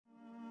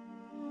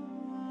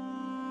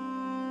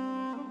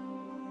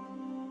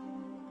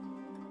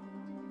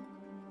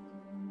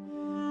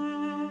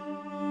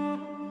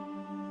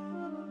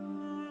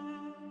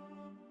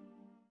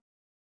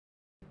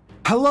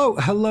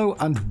Hello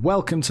and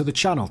welcome to the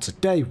channel.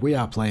 Today we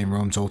are playing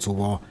Rome Total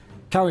War,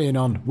 carrying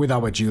on with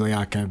our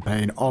Julii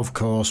campaign, of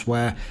course,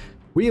 where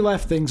we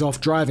left things off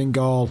driving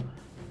Gaul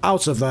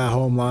out of their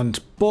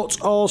homeland,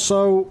 but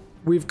also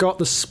we've got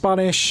the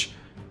Spanish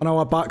on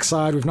our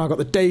backside. We've now got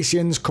the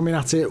Dacians coming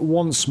at it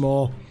once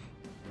more.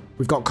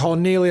 We've got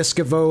Cornelius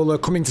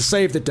Scaevola coming to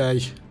save the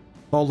day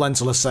for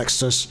Lentulus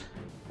Sextus.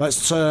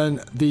 Let's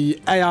turn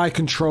the AI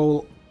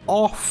control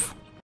off.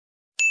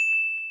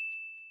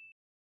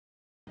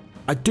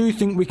 I do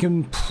think we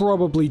can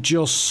probably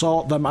just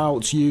sort them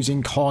out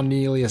using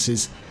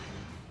Cornelius's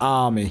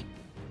army.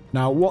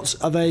 Now, what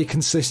are they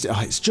consistent?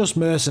 Oh, it's just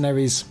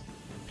mercenaries.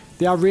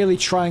 They are really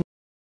trying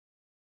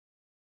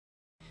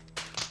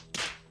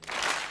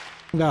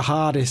their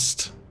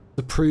hardest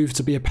to prove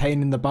to be a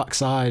pain in the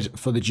backside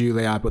for the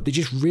Julii, but they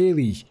just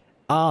really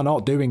are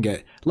not doing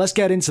it. Let's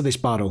get into this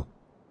battle.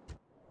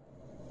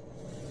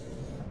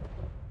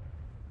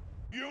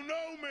 You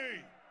know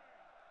me.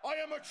 I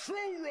am a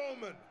true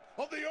Roman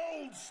of the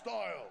old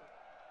style.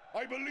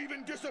 I believe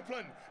in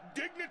discipline,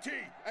 dignity,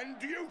 and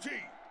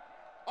duty.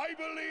 I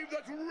believe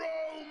that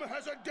Rome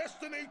has a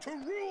destiny to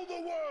rule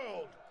the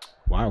world.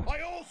 Wow.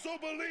 I also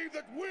believe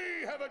that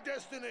we have a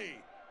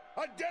destiny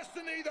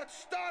that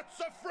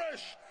starts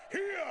afresh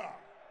here.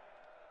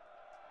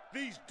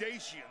 These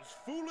Dacians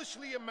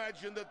foolishly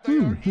imagine that they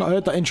are not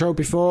heard that intro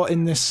before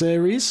in this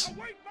series.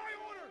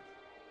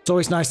 It's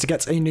always nice to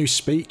get a new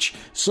speech.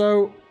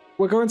 So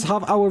we're going to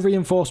have our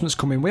reinforcements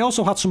come in. We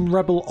also had some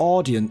rebel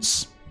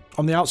audience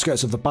on the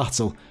outskirts of the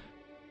battle.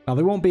 Now,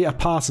 they won't be a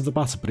part of the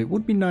battle, but it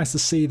would be nice to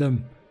see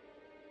them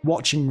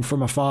watching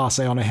from afar,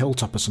 say on a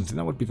hilltop or something.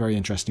 That would be very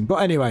interesting. But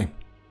anyway,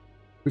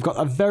 we've got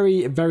a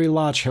very, very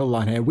large hill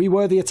line here. We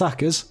were the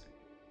attackers,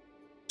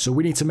 so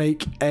we need to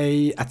make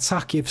a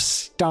attackive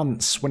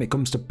stance when it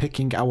comes to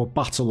picking our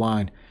battle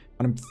line.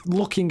 And I'm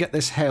looking at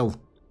this hill.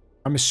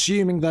 I'm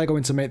assuming they're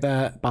going to make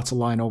their battle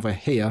line over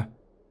here.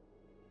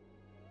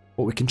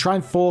 But we can try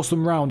and force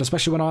them round,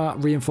 especially when our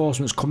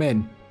reinforcements come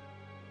in.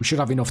 We should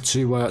have enough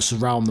to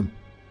surround them.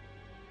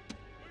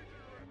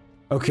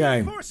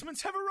 Okay.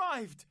 Reinforcements have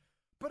arrived,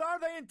 but are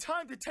they in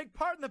time to take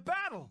part in the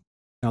battle?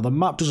 Now, the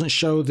map doesn't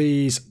show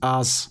these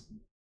as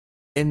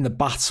in the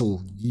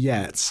battle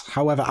yet.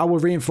 However, our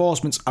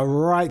reinforcements are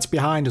right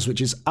behind us,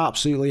 which is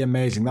absolutely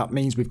amazing. That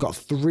means we've got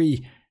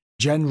 3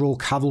 general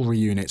cavalry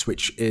units,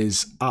 which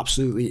is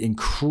absolutely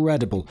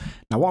incredible.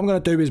 Now, what I'm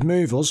going to do is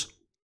move us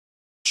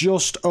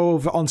just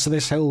over onto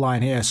this hill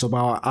line here so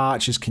our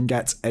archers can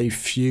get a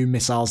few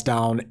missiles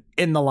down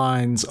in the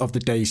lines of the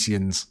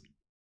Dacians.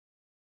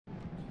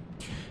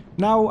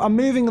 Now, I'm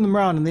moving them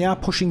around and they are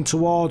pushing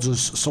towards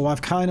us, so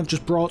I've kind of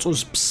just brought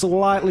us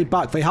slightly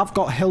back. They have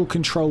got hill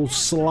control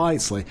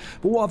slightly,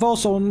 but what I've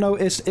also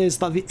noticed is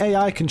that the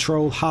AI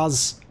control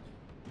has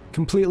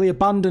completely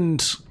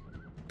abandoned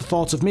the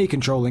thought of me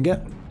controlling it.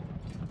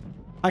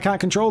 I can't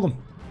control them.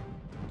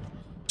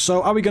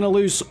 So are we going to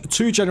lose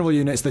 2 general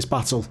units this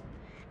battle?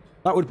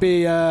 That would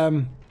be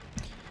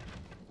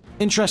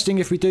interesting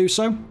if we do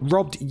so.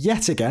 Robbed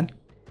yet again.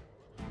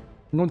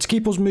 I'm going to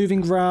keep us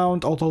moving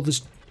around, although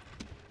there's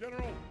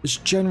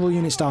general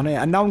units down here.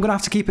 And now I'm going to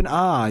have to keep an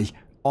eye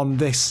on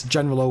this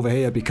general over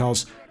here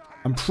because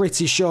I'm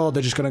pretty sure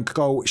they're just going to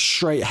go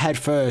straight head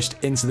first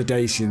into the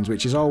Dacians,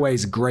 which is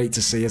always great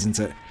to see, isn't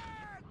it?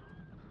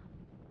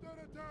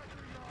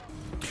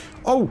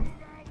 Oh!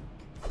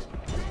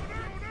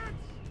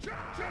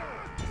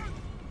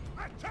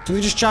 So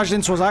they just charged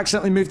into us. I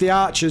accidentally moved the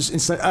archers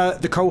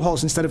instead, the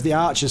cohorts instead of the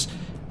archers.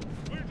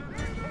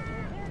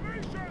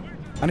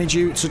 I need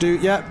you to do,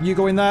 yeah, you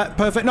go in there.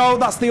 Perfect. No,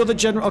 that's the other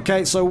general.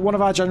 Okay, so one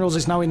of our generals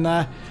is now in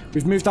there.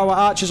 We've moved our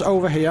archers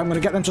over here. I'm going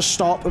to get them to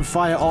stop and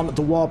fire on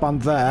the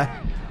warband there.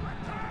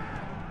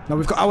 Now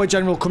we've got our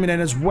general coming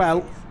in as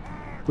well.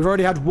 We've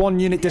already had 1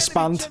 unit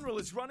disband.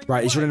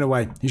 Right, he's running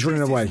away. He's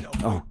running away.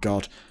 Oh,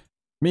 God.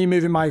 Me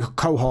moving my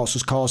cohorts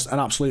has caused an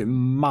absolute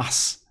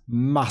mass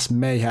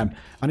mayhem.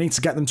 I need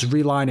to get them to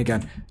reline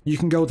again. You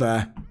can go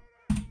there.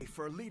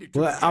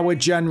 Well, our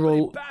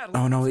general...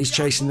 Oh no, he's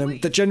chasing them.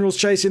 The general's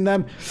chasing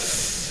them.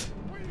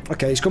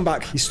 Okay, he's come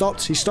back. He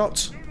stopped. He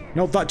stopped.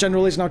 No, that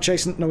general is now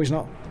chasing... No, he's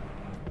not.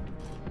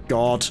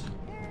 God.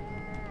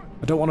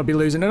 I don't want to be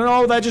losing.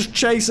 No, they're just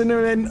chasing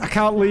him in. I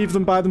can't leave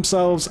them by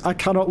themselves. I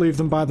cannot leave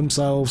them by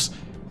themselves.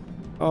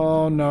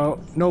 Oh no.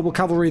 Noble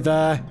cavalry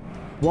there.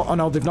 What? Oh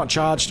no, they've not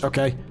charged.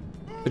 Okay.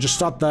 They just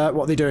stopped there.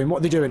 What are they doing? What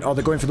are they doing? Oh,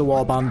 they're going for the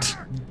warband.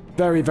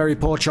 Very, very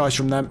poor choice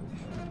from them.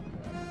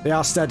 They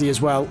are steady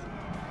as well.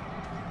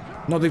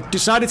 No, they've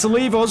decided to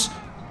leave us.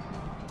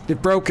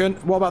 They've broken.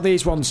 What about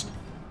these ones?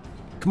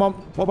 Come on.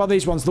 What about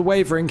these ones? The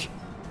wavering.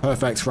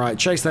 Perfect. Right.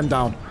 Chase them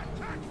down.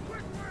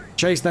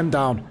 Chase them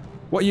down.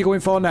 What are you going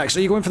for next?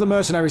 Are you going for the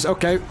mercenaries?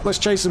 Okay. Let's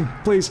chase them.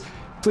 Please.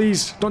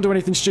 Please. Don't do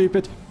anything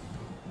stupid.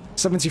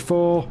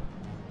 74.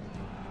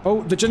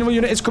 Oh, the general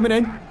unit is coming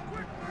in.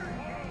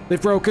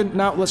 They've broken.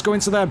 Now, let's go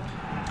into them.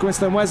 Let's go into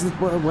them.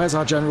 Where's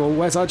our general?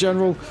 Where's our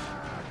general?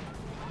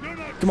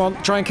 Come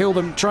on. Try and kill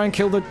them. Try and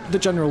kill the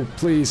general,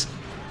 please.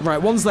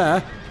 Right, one's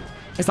there.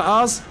 Is that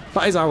ours?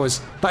 That is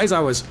ours. That is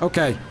ours.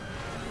 Okay.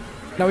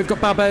 Now we've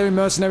got barbarian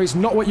mercenaries.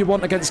 Not what you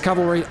want against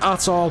cavalry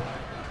at all.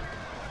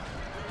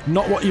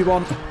 Not what you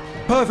want.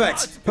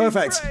 Perfect.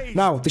 Perfect.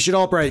 Now, they should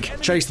all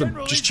break. Chase them.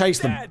 Just chase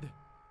them.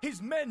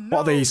 What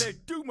are these?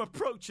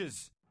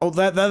 Oh,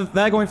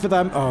 they're going for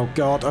them. Oh,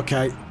 God.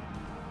 Okay.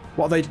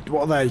 What are they?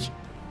 What are they?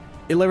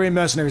 Illyrian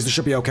mercenaries. They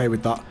should be okay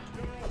with that.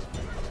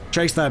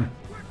 Chase them.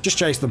 Just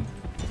chase them.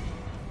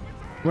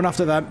 Run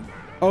after them.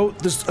 Oh,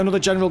 there's another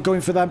general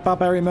going for them.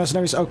 Barbarian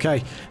mercenaries.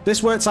 Okay.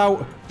 This works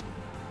out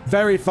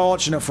very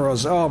fortunate for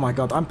us. Oh, my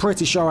God. I'm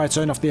pretty sure I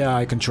turned off the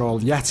AI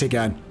control yet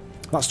again.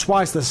 That's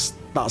twice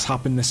that's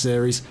happened this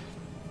series.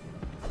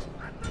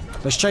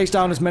 Let's chase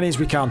down as many as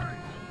we can.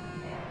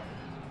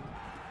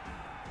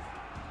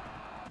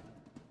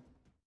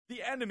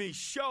 The enemy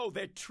show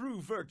their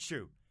true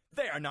virtue.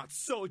 They are not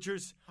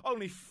soldiers,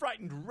 only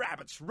frightened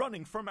rabbits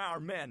running from our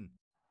men.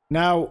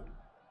 Now,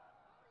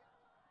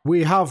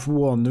 we have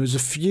won. There's a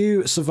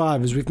few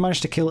survivors. We've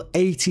managed to kill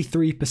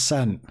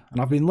 83%.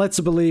 And I've been led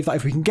to believe that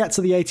if we can get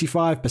to the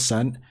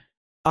 85%,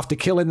 after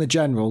killing the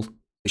general,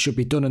 it should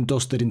be done and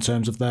dusted in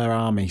terms of their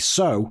army.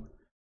 So,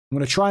 I'm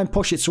going to try and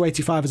push it to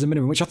 85 as a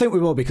minimum, which I think we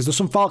will, because there's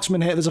some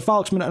falksmen here. There's a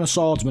falksman and a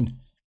swordsman,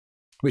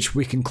 which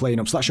we can clean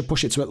up. So that should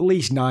push it to at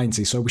least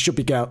 90. So we should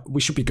be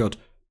good.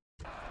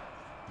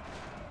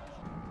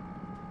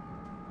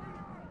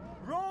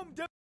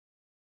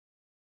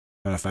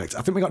 Perfect.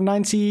 I think we got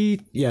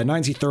 90... Yeah,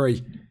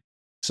 93.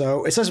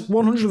 So it says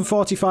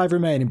 145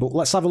 remaining, but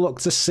let's have a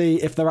look to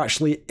see if there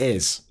actually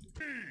is.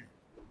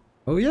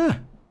 Oh, yeah.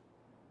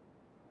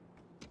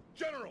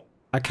 General.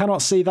 I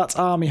cannot see that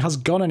army has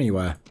gone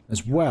anywhere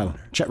as well.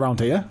 Check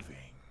round here.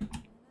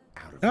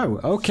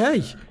 Oh,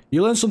 okay.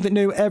 You learn something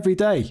new every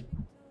day.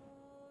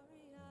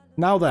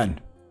 Now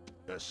then.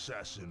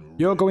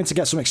 You're going to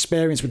get some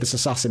experience with this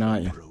assassin,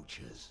 aren't you?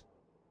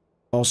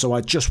 Also,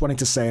 I just wanted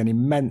to say an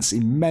immense,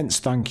 immense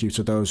thank you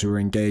to those who are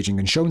engaging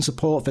and showing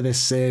support for this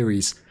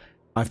series.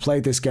 I've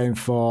played this game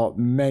for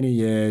many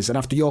years, and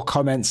after your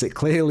comments, it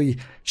clearly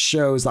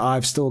shows that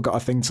I've still got a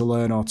thing to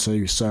learn or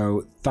two,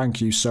 so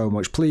thank you so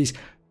much. Please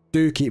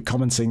do keep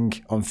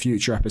commenting on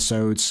future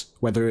episodes,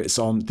 whether it's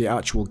on the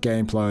actual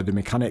gameplay or the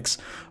mechanics,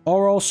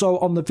 or also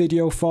on the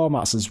video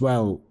formats as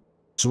well.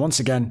 So once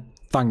again,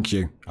 thank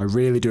you. I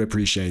really do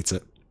appreciate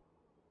it.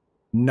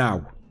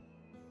 Now,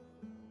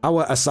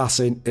 our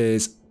assassin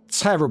is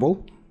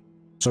terrible,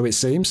 so it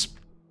seems.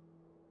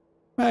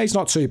 He's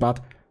not too bad.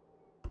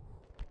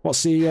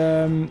 What's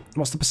the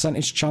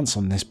percentage chance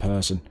on this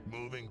person?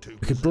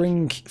 We could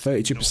bring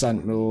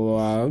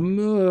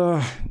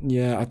 32%.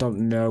 Yeah, I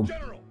don't know.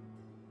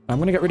 I'm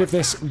going to get rid of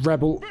this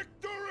rebel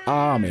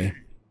army.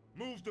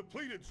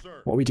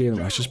 What are we dealing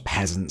with? It's just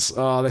peasants.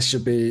 Oh, this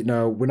should be...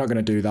 No, we're not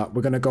going to do that.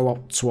 We're going to go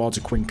up towards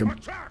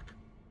Quincum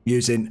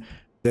using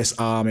this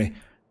army.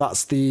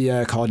 That's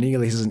the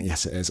Cornelius, isn't it?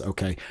 Yes, it is.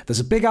 Okay.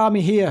 There's a big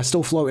army here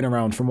still floating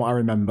around from what I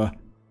remember.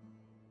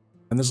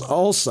 And there's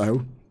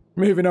also,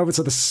 moving over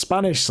to the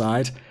Spanish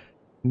side.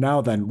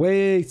 Now then,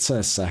 wait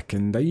a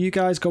second. Are you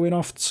guys going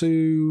off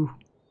to...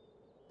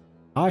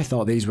 I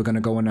thought these were going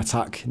to go and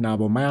attack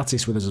Narbonne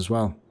Mayatis with us as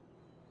well.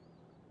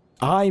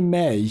 I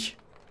may...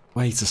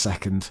 Wait a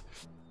second.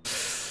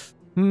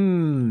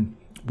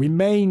 We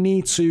may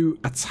need to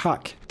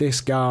attack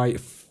this guy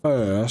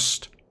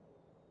first.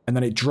 And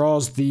then it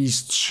draws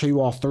these 2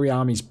 or 3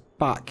 armies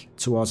back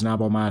towards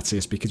Narbonne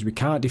Mayatis, because we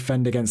can't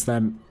defend against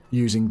them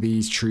using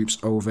these troops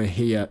over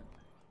here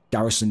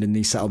garrisoned in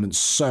these settlements.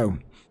 So,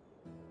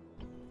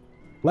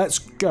 let's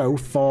go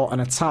for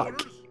an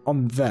attack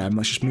on them.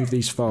 Let's just move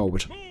these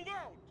forward.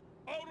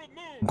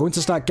 I'm going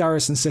to start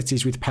garrison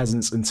cities with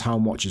peasants and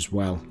town watch as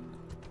well,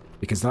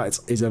 because that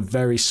is a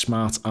very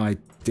smart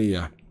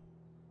idea.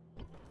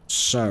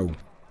 So,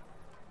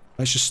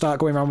 let's just start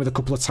going around with a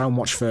couple of town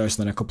watch first,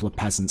 then a couple of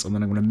peasants, and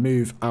then I'm going to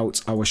move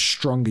out our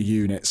stronger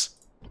units.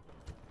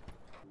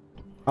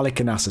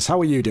 Alicanassus,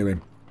 how are you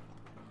doing?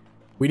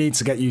 We need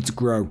to get you to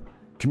grow.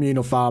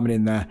 Communal farming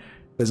in there.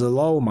 There's a...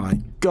 Oh my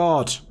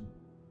god.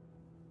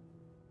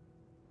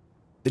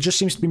 There just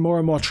seems to be more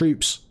and more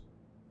troops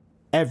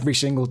every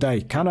single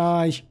day. Can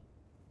I...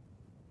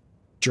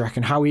 Do you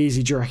reckon... How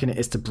easy do you reckon it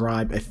is to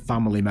bribe a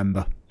family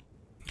member?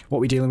 What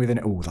are we dealing with in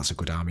it? Oh, that's a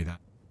good army there.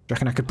 Do you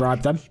reckon I could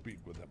bribe them?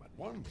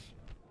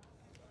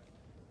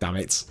 Damn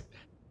it.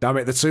 Damn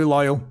it, they're too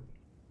loyal.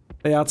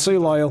 They are too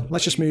loyal.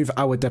 Let's just move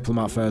our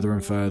diplomat further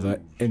and further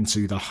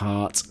into the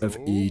heart of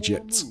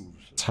Egypt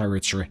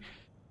territory.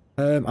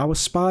 Our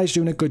spy's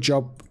doing a good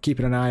job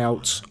keeping an eye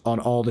out on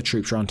all the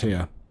troops around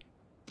here.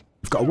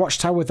 We've got a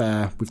watchtower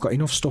there. We've got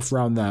enough stuff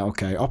around there.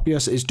 Okay,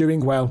 Oppius is doing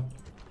well.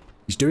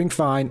 He's doing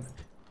fine.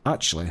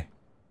 Actually,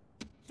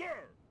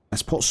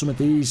 let's put some of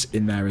these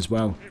in there as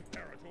well.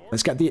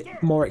 Let's get the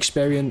more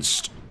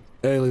experienced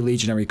early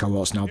legionary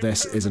cohorts. Now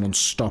this is an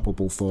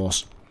unstoppable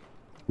force.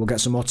 We'll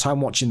get some more town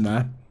watch in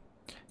there.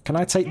 Can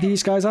I take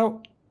these guys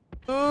out?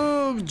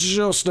 Oh,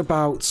 just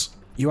about.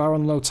 You are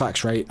on low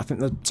tax rate. I think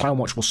the town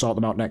watch will sort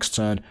them out next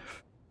turn.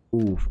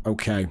 Ooh,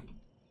 okay.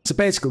 So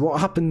basically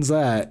what happens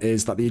there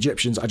is that the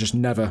Egyptians are just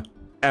never,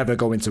 ever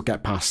going to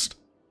get past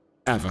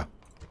ever.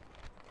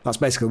 That's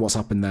basically what's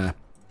happened there.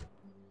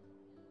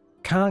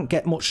 Can't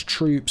get much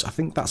troops. I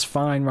think that's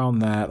fine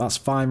round there. That's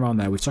fine round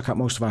there. We've took out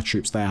most of our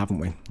troops there, haven't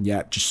we?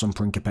 Yeah, just some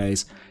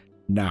Principes.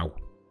 Now,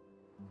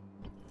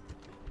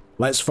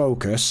 let's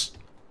focus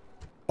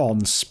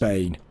on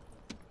Spain.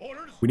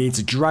 We need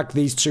to drag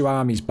these two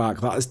armies back.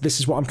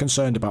 This is what I'm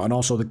concerned about. And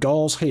also the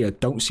Gauls here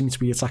don't seem to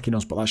be attacking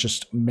us, but that's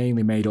just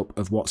mainly made up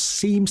of what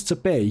seems to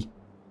be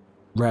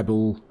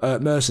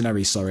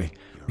mercenaries, sorry.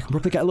 We can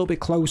probably get a little bit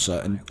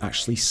closer and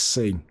actually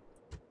see.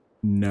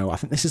 No, I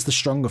think this is the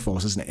stronger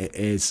force, isn't it? It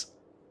is.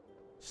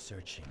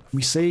 Searching.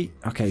 We see.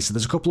 Okay, so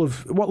there's a couple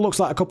of what looks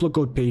like a couple of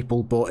good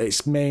people, but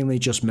it's mainly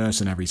just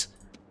mercenaries.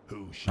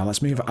 Now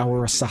let's move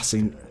our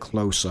assassin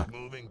closer.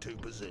 Can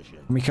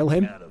we kill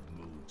him?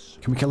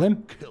 Can we kill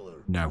him?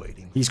 No.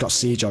 He's got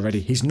siege already.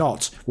 He's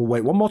not. We'll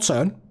wait one more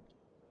turn.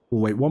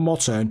 We'll wait one more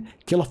turn.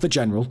 Kill off the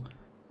general.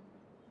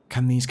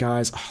 Can these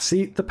guys... Oh,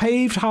 see, the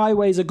paved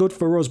highways are good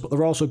for us, but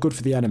they're also good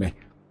for the enemy.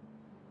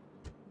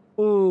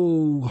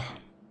 Oh.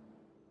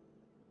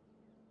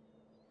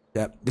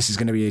 Yep, this is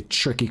going to be a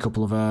tricky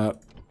couple of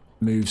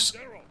moves.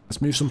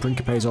 Let's move some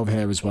Principes over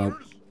here as well.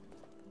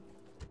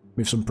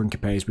 Move some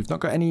Principes. We've not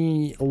got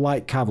any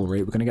light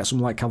cavalry. We're going to get some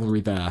light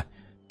cavalry there,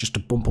 just to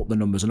bump up the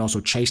numbers and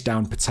also chase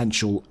down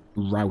potential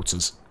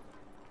routers.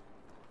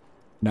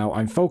 Now,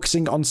 I'm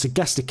focusing on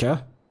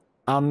Segestica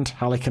and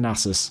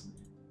Halicarnassus.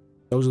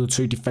 Those are the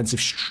two defensive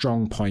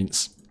strong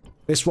points.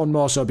 This one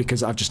more so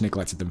because I've just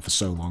neglected them for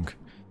so long.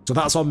 So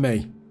that's on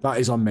me. That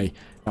is on me.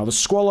 Now, the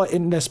squalor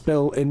in this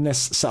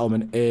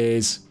settlement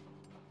is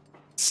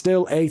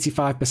still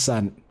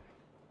 85%.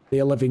 They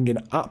are living in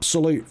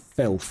absolute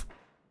filth.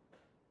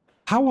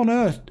 How on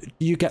earth do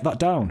you get that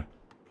down?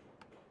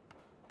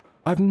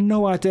 I have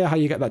no idea how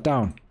you get that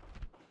down.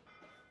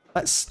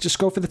 Let's just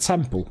go for the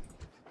temple.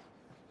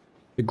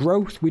 The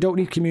growth, we don't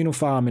need communal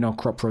farming or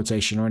crop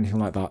rotation or anything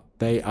like that.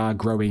 They are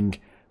growing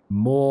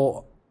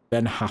more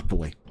than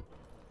happily.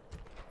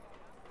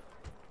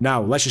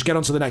 Now, let's just get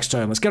on to the next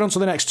turn. Let's get on to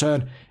the next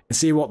turn and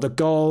see what the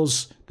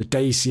Gauls, the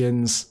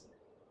Dacians,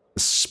 the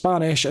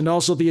Spanish, and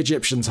also the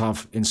Egyptians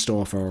have in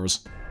store for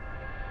us.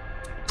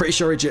 Pretty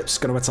sure Egypt's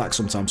going to attack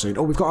sometime soon.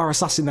 Oh, we've got our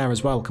assassin there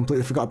as well.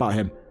 Completely forgot about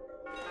him.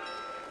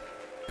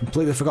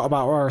 Completely forgot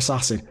about our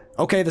assassin.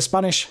 Okay, the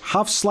Spanish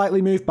have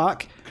slightly moved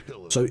back.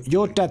 So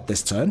you're dead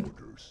this turn.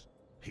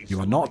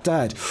 You are not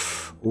dead.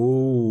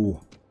 Ooh.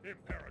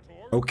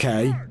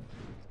 Okay.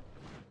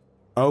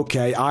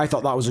 Okay, I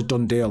thought that was a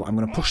done deal. I'm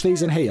going to push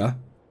these in here.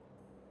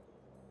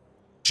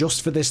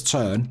 Just for this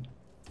turn.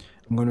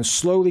 I'm going to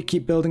slowly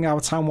keep building our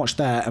town watch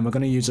there. And we're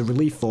going to use a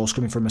relief force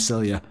coming from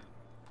Massilia.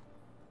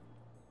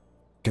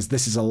 Because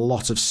this is a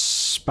lot of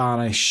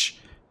Spanish...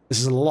 This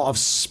is a lot of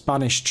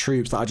Spanish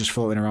troops that are just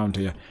floating around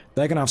here.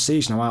 They're going to have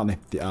siege now, aren't they?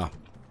 They are.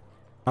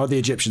 How are the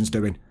Egyptians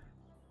doing?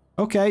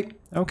 Okay.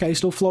 Okay,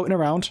 still floating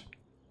around.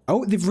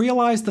 Oh, they've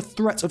realised the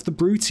threat of the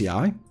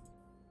Brutii.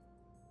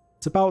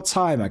 It's about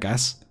time, I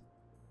guess.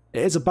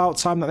 It is about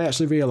time that they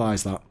actually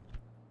realise that.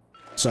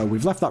 So,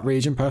 we've left that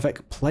region.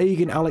 Perfect.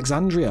 Plague in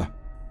Alexandria.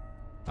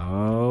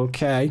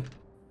 Okay.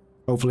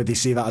 Hopefully they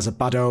see that as a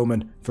bad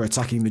omen for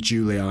attacking the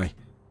Julii.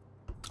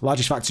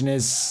 Largest faction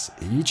is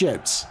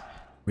Egypt.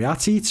 We are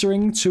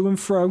teetering to and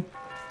fro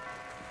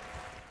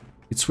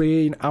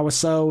between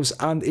ourselves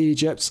and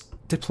Egypt.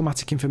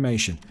 Diplomatic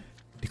information.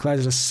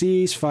 Declares a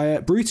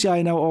ceasefire. Brutii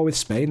are now all with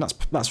Spain.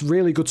 That's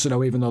really good to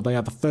know, even though they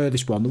are the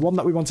furthest one. The one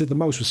that we wanted the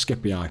most was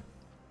Scipii.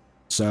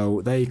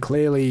 So they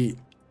clearly...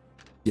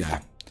 Yeah.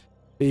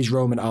 These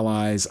Roman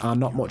allies are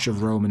not much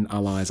of Roman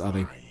allies, are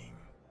they?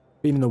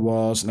 Been in the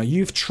wars. Now,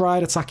 you've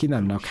tried attacking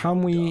them. Now,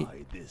 can we...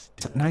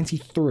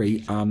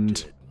 93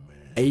 and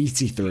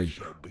 83.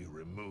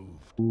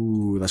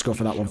 Ooh, let's go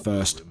for that one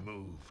first.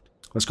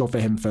 Let's go for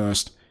him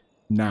first.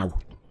 Now,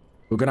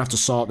 we're going to have to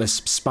sort this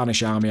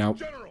Spanish army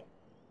out.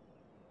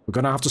 We're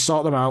going to have to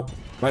sort them out.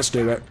 Let's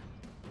do it.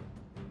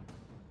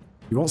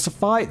 He wants to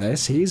fight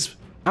this. He's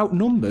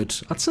outnumbered.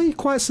 I'd say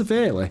quite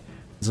severely.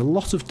 There's a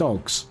lot of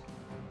dogs.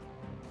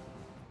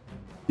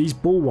 These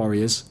bull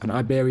warriors and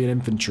Iberian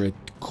infantry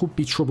could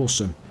be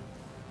troublesome.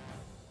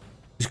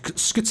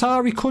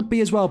 Scutari could be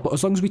as well, but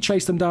as long as we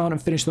chase them down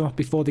and finish them off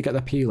before they get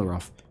their peeler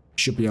off,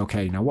 should be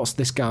okay. Now, what's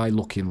this guy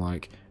looking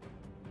like?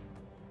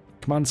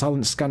 Command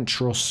talent, scant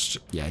trust.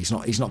 Yeah, he's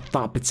not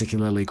that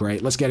particularly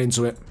great. Let's get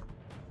into it.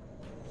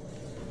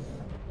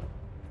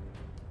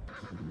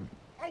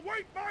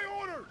 Await my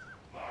orders.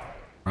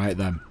 Right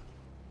then.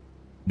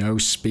 No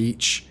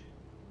speech.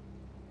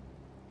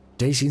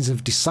 Dacians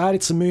have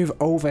decided to move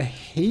over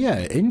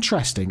here.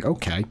 Interesting.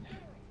 Okay.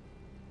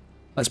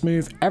 Let's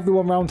move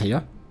everyone around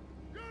here.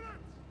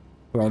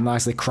 We're all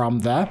nicely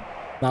crammed there.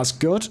 That's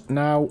good.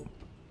 Now,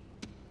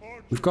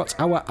 we've got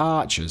our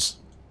archers.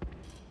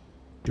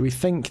 Do we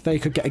think they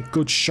could get a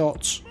good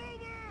shot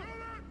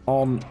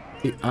on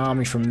the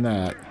army from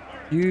there?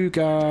 You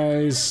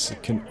guys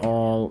can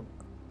all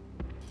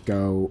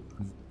go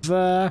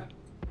there.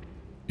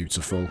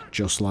 Beautiful.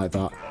 Just like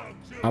that.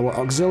 Our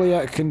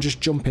auxilia can just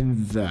jump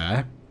in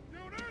there.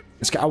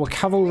 Let's get our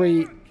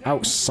cavalry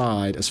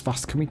outside as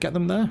fast. Can we get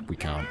them there? We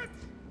can't.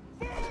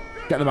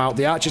 Get them out.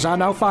 The archers are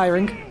now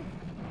firing.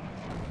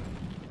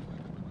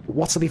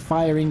 What are they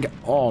firing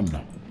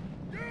on?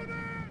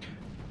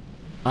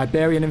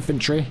 Iberian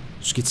infantry.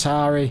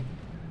 Skitari.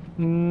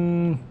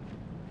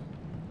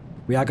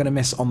 We are going to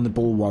miss on the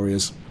bull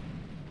warriors.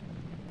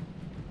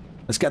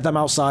 Let's get them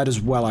outside as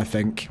well, I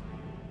think.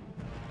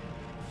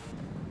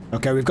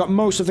 Okay, we've got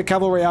most of the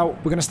cavalry out.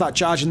 We're going to start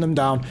charging them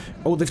down.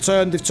 Oh, they've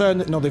turned. They've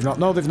turned. No, they've not.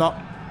 No, they've not.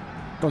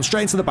 Gone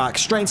straight into the back.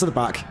 Straight into the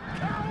back.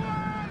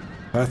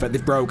 Perfect.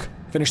 They've broke.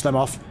 Finish them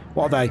off.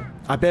 What are they?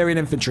 Iberian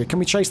infantry. Can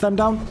we chase them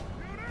down?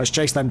 Let's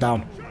chase them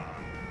down.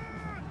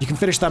 You can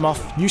finish them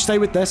off. You stay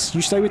with this.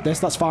 You stay with this.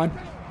 That's fine.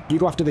 You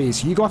go after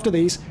these. You go after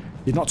these.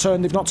 They've not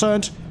turned. They've not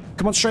turned.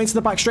 Come on, straight into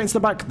the back. Straight into the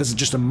back. There's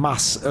just a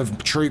mass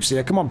of troops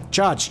here. Come on.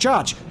 Charge.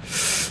 Charge.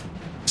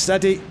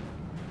 Steady.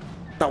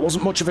 That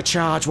wasn't much of a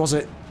charge, was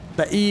it?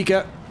 They're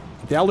eager.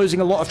 They are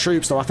losing a lot of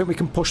troops, though. I think we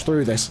can push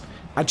through this.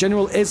 Our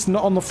general is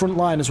not on the front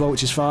line as well,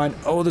 which is fine.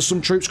 Oh, there's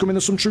some troops coming.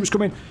 There's some troops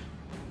coming.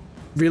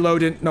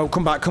 Reloading. No,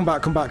 come back. Come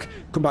back. Come back.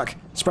 Come back.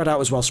 Spread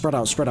out as well. Spread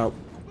out. Spread out.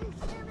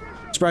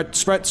 Spread.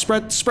 Spread.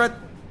 Spread. Spread.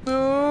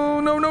 Oh,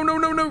 no, no, no,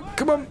 no, no.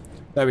 Come on.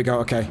 There we go.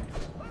 Okay.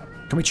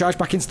 Can we charge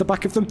back into the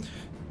back of them? Do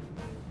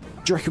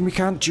you reckon we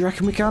can? Do you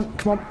reckon we can?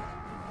 Come on.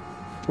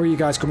 Where are you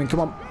guys coming?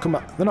 Come on. Come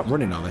back. They're not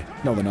running, are they?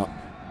 No, they're not.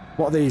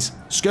 What are these?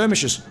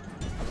 Skirmishers.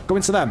 Go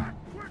into them.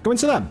 Go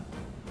into them.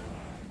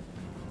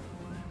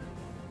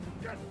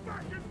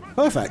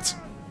 Perfect.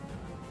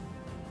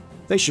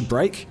 They should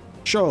break.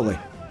 Surely.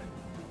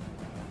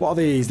 What are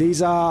these?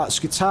 These are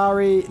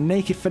Skitari,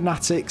 Naked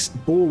Fanatics,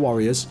 Bull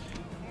Warriors.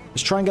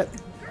 Let's try and get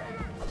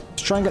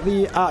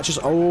the archers.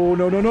 Oh,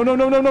 no, no, no, no,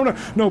 no, no, no, no.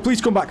 No,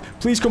 please come back.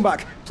 Please come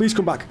back. Please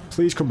come back.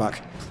 Please come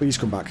back. Please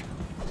come back.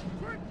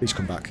 Please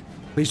come back.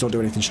 Please don't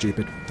do anything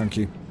stupid. Thank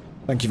you.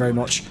 Thank you very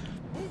much.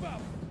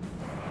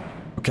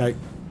 Okay.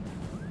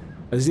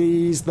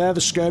 They're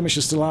the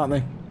skirmishers still, aren't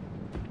they?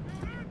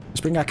 Let's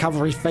bring our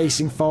cavalry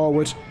facing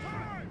forward.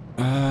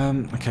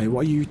 Okay,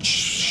 what are you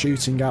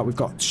shooting at? We've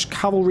got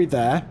cavalry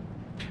there.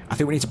 I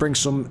think we need to bring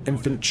some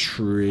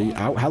infantry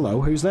out. Hello,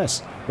 who's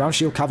this? Ground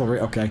shield cavalry,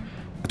 okay.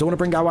 I don't want to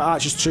bring our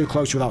archers too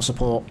close without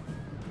support.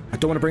 I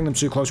don't want to bring them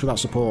too close without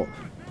support.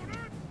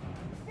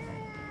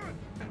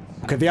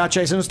 Okay, they are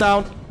chasing us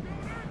down.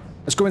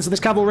 Let's go into this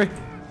cavalry.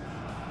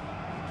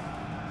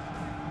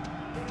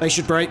 They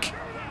should break.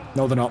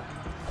 No, they're not.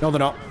 No, they're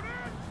not.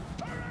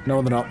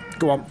 No, they're not.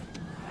 Go on.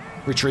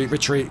 Retreat,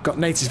 retreat. Got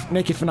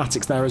naked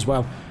fanatics there as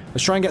well.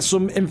 Let's try and get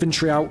some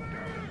infantry out.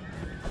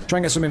 Try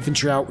and get some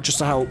infantry out, just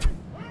to help.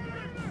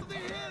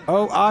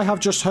 Oh, I have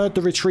just heard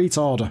the retreat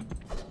order.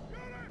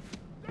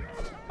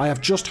 I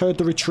have just heard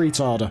the retreat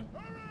order.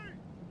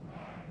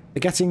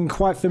 They're getting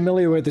quite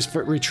familiar with this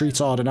retreat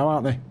order now,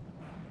 aren't they?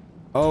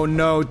 Oh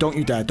no, don't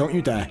you dare, don't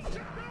you dare.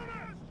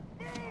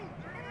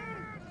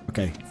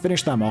 Okay,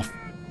 finish them off.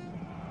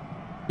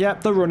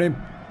 Yep, they're running.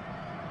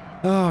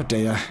 Oh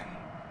dear.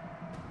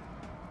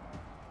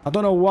 I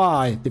don't know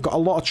why. They've got a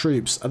lot of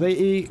troops. Are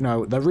they...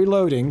 No, they're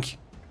reloading.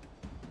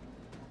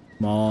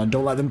 Come on,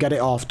 don't let them get it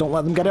off. Don't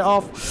let them get it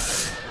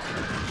off.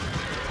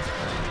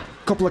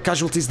 Couple of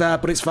casualties there,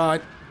 but it's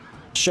fine.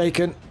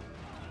 Shaken.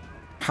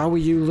 How are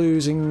you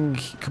losing?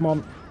 Come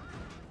on.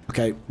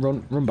 Okay,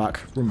 run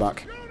back, run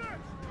back.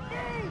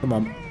 Come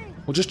on.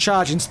 We'll just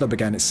charge into them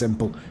again. It's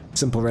simple.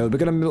 Simple, really. We're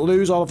going to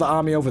lose all of the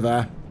army over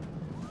there.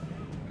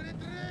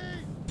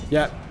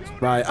 Yeah,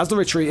 right. As they're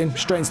retreating,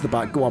 straight into the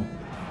back. Go on.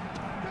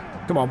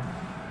 Come on.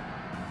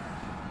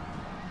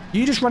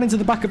 You just ran into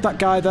the back of that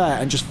guy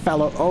there and just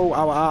fell up. Oh,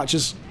 our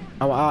archers.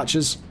 Our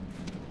archers.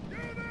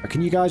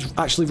 Can you guys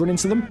actually run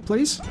into them,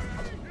 please?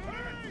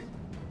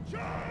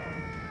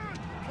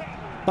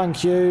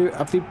 Thank you.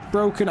 Have they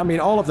broken? I mean,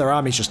 all of their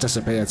armies just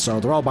disappeared, so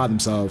they're all by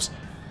themselves.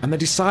 And they're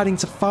deciding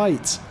to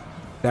fight.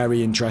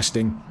 Very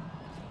interesting.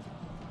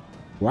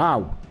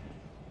 Wow.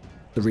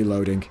 The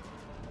reloading.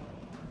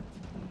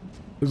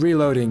 The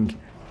reloading.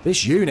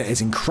 This unit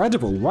is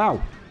incredible.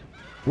 Wow.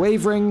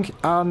 Wavering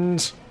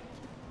and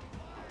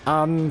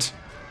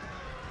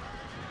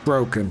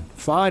broken.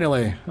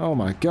 Finally. Oh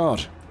my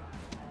god.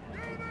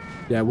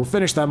 Yeah, we'll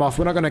finish them off.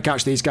 We're not going to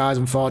catch these guys,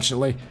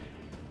 unfortunately.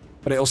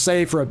 But it'll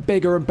save for a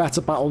bigger and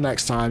better battle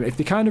next time if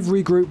they kind of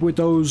regroup with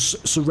those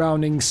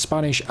surrounding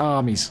Spanish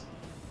armies.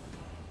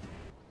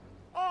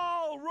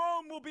 All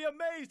Rome will be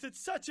amazed at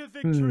such a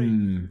victory.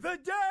 The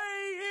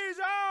day is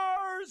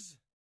ours!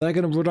 They're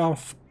going to run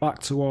off back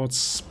towards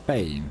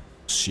Spain,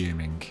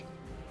 assuming.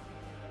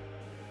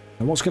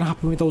 And what's going to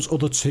happen with those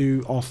other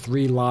 2 or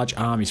 3 large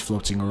armies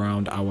floating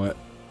around our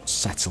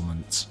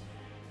settlement?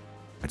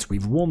 Right,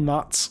 we've won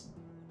that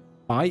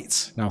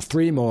fight. Now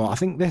 3 more. I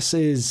think this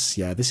is,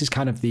 yeah, this is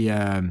kind of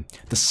the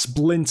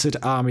splintered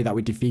army that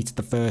we defeated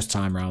the first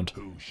time round.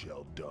 Who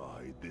shall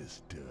die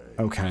this day?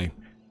 Okay.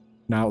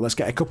 Now let's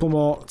get a couple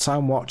more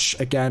time watch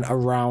again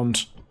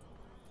around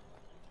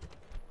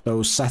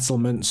those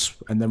settlements,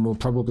 and then we'll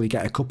probably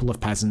get a couple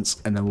of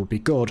peasants, and then we'll be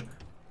good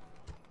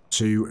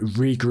to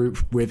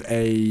regroup with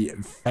a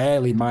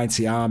fairly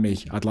mighty army,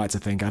 I'd like to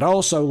think. I'd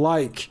also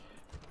like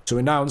to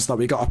announce that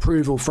we got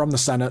approval from the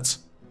Senate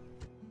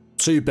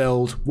to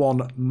build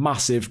one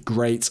massive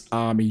great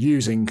army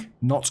using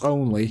not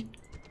only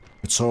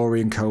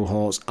Praetorian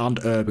cohorts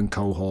and urban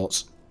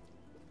cohorts.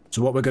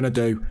 So what we're going to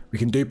do, we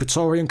can do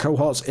Praetorian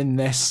cohorts in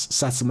this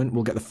settlement.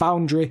 We'll get the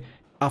foundry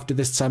after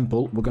this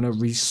temple. We're going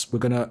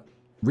to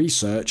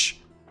research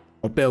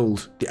or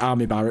build the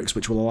army barracks,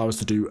 which will allow us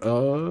to do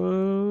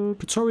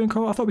Praetorian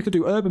cohort. I thought we could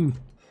do urban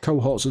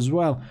cohorts as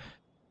well.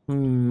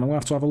 I'm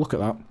going to have a look at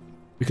that.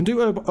 We can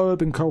do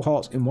urban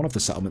cohorts in one of the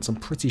settlements. I'm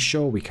pretty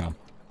sure we can.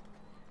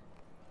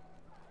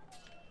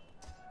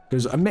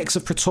 Because a mix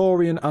of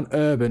Praetorian and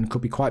urban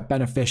could be quite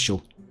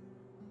beneficial.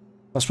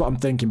 That's what I'm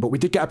thinking. But we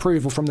did get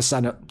approval from the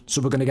Senate,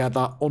 so we're going to get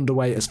that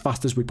underway as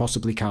fast as we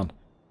possibly can.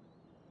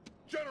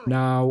 General.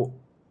 Now,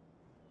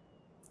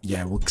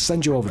 yeah, we'll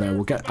send you over there.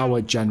 We'll get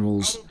our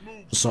generals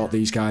to sort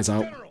these guys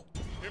out. General.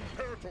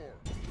 Imperator.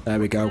 There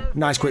we go.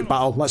 Nice quick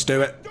battle. Let's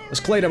do it.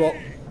 Let's clean them up.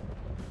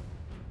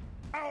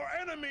 Our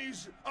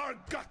enemies are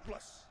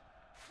gutless.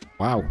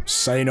 Wow.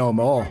 Say no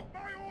more.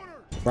 My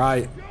orders.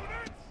 Right.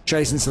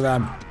 Chase into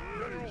them.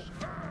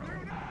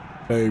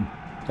 Boom.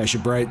 They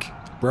should break.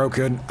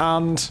 Broken.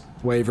 And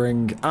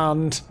wavering.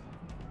 And...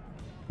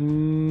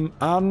 Come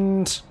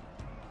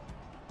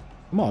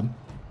on.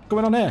 What's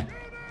going on here?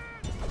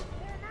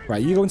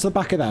 Right, you go into the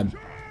back of them.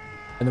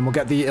 And then we'll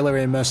get the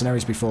Illyrian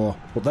mercenaries before.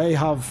 But they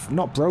have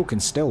not broken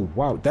still.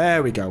 Wow.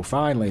 There we go.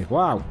 Finally.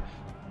 Wow.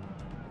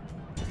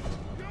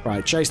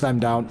 Right, chase them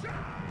down.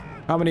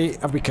 How many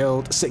have we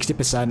killed?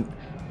 60%.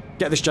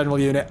 Get this general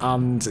unit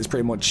and it's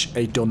pretty much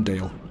a done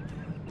deal.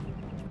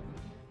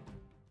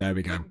 There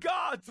we go.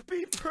 Gods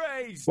be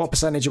praised! What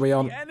percentage are we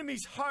on? The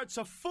enemy's hearts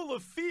are full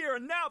of fear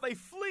and now they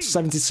flee!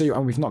 72,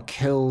 and we've not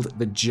killed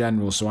the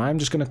general, so I'm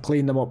just going to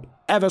clean them up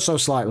ever so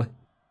slightly.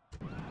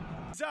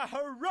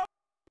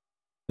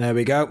 There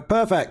we go.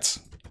 Perfect.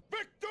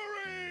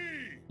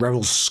 Victory!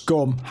 Rebel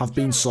scum have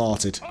been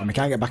sorted, and we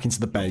can't get back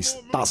into the base.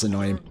 That's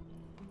annoying.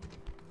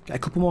 Get a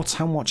couple more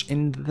town watch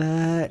in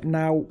there.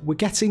 Now, we're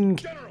getting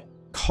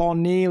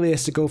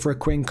Cornelius to go for a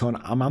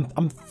quincun.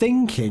 I'm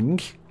thinking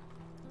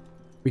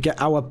we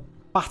get our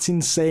bat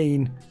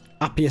insane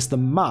Appius the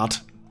Mad.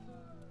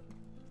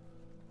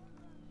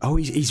 Oh,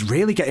 he's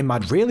really getting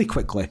mad really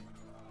quickly.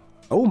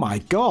 Oh my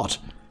god.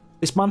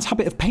 This man's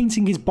habit of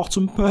painting his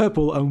bottom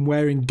purple and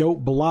wearing dope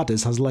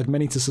bladders has led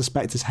many to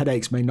suspect his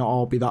headaches may not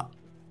all be that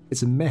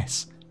it's a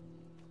miss.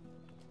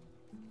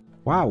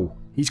 Wow.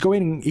 He's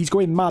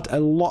going mad a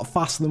lot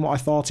faster than what I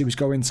thought he was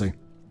going to.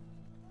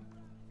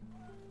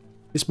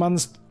 This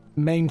man's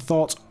main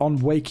thought on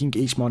waking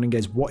each morning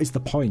is, what is the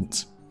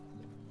point?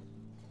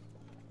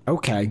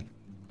 Okay.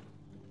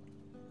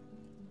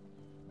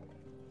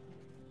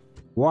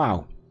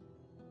 Wow.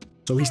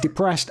 So he's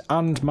depressed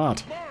and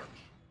mad.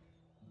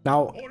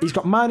 Now, he's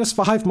got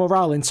 -5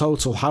 morale in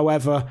total.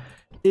 However,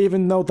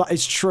 even though that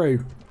is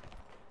true,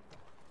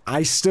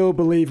 I still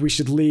believe we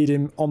should lead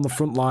him on the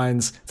front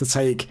lines to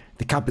take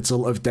the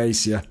capital of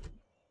Dacia.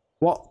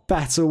 What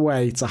better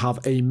way to have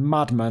a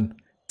madman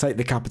take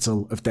the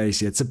capital of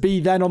Dacia? To be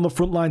then on the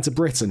front line to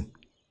Britain.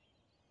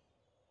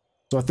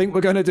 So I think we're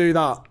going to do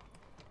that.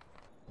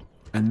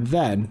 And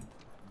then,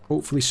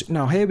 hopefully...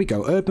 Now, here we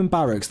go. Urban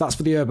barracks. That's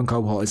for the urban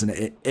cohort, isn't it?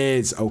 It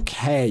is.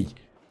 Okay.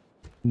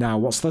 Now,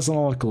 what's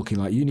Thessalonica looking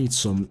like? You need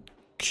some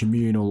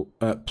communal...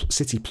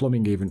 city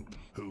plumbing, even.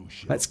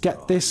 Let's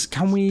get this.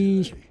 Can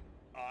we...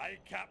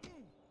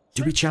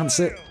 Do we chance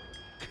it?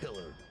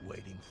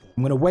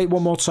 I'm going to wait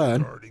one more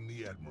turn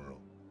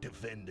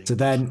to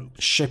then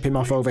ship him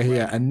off over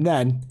here. And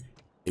then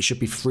it should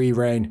be free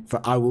reign for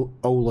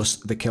Aulus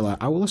the Killer.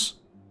 Aulus?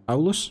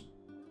 Aulus?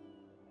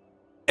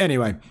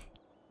 Anyway,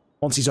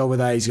 once he's over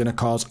there, he's going to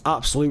cause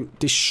absolute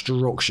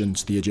destruction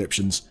to the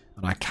Egyptians.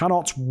 And I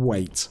cannot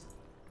wait.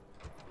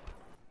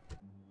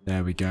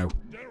 There we go.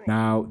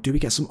 Now, do we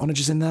get some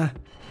onagers in there?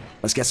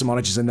 Let's get some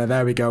onagers in there.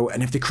 There we go.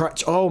 And if they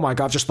crash... Oh my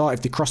god, I've just thought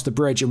if they cross the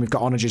bridge and we've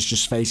got onagers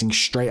just facing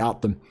straight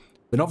at them.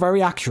 They're not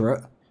very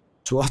accurate.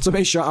 So we'll have to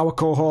make sure our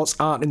cohorts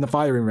aren't in the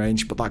firing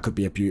range. But that could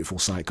be a beautiful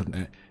sight, couldn't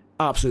it?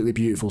 Absolutely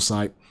beautiful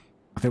sight.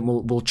 I think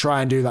we'll try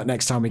and do that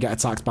next time we get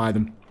attacked by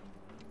them.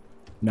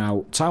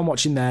 Now, town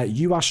watching there.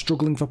 You are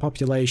struggling for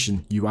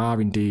population. You are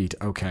indeed.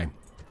 Okay.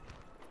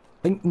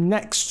 I think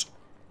next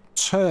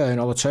turn,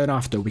 or the turn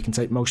after, we can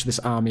take most of this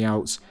army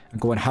out and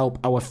go and help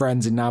our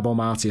friends in Narbonne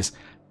Martius.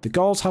 The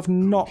Gauls have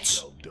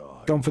not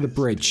gone for the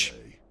bridge.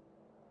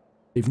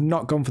 They've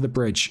not gone for the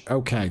bridge.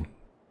 Okay.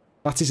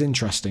 That is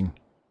interesting.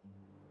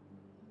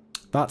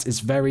 That is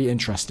very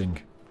interesting.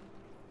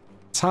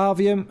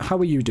 Tavium, how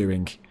are you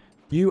doing?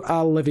 You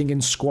are living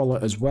in squalor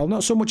as well.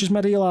 Not so much as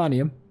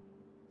Mediolanium,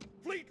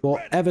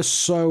 but ever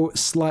so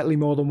slightly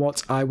more than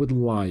what I would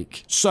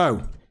like.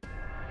 So,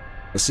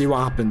 let's see what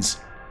happens.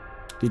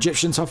 The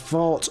Egyptians have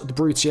fought the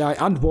Brutii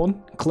and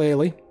won,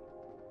 clearly.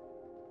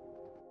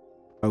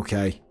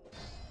 Okay.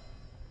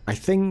 I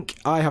think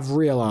I have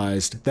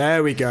realised.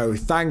 There we go.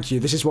 Thank you.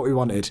 This is what we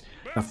wanted.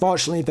 Now,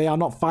 fortunately, they are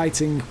not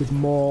fighting with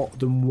more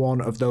than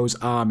one of those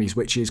armies,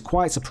 which is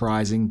quite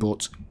surprising,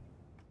 but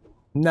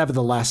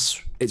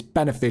Nevertheless, it's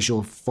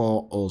beneficial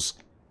for us.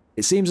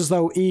 It seems as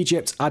though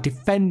Egypt are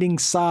defending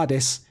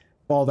Sardis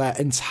for their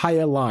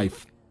entire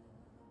life.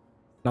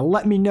 Now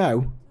let me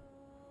know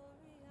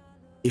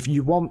if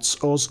you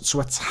want us to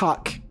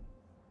attack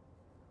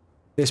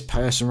this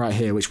person right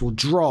here, which will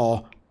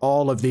draw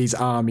all of these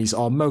armies,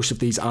 or most of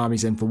these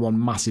armies, in for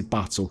one massive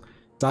battle.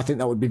 So I think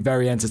that would be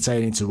very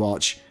entertaining to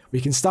watch. We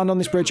can stand on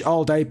this bridge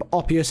all day, but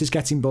Oppius is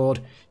getting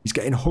bored. He's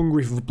getting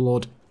hungry for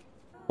blood.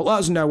 But let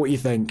us know what you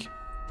think.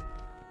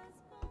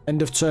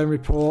 End of turn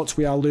report.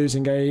 We are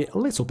losing a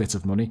little bit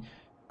of money.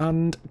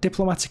 And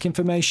diplomatic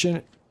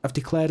information. I've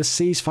declared a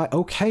ceasefire.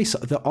 Okay, so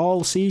they're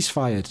all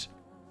ceasefired.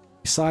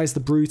 Besides the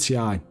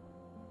Brutii.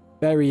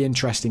 Very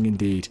interesting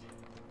indeed.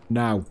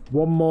 Now,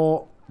 one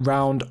more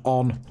round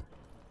on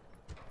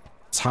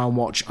Town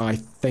Watch, I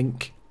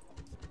think.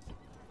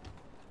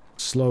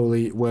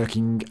 Slowly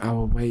working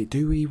our way.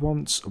 Do we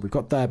want... Oh, we've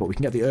got there, but we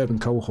can get the urban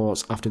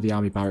cohorts after the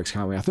army barracks,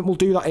 can't we? I think we'll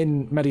do that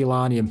in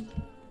Mediolanium.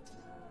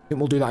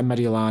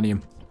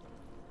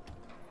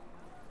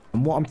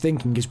 And what I'm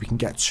thinking is we can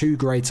get 2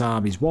 great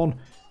armies. One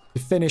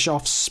to finish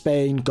off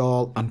Spain,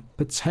 Gaul, and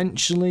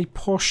potentially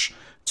push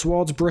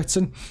towards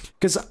Britain.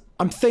 Because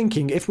I'm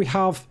thinking if we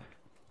have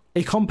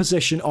a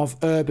composition of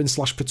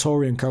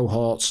urban/Praetorian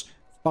cohorts,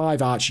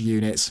 5 archer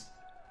units,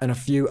 and a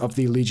few of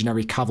the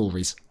legionary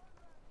cavalries,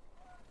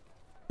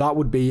 that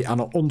would be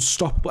an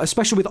unstoppable,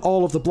 especially with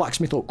all of the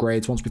blacksmith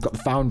upgrades once we've got the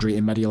foundry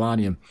in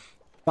Mediolanium.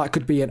 That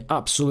could be an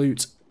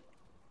absolute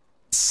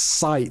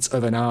sight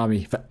of an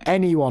army for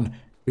anyone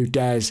who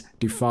dares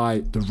defy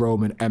the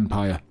Roman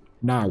Empire.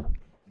 Now,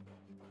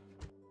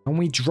 can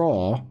we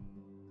draw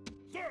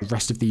the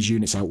rest of these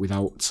units out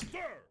without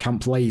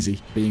Camp Lazy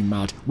being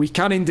mad? We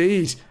can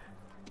indeed.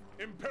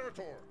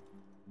 Imperator.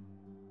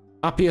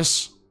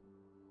 Appius.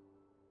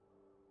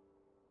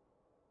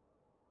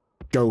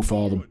 Go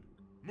for them.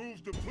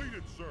 Move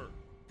depleted, sir.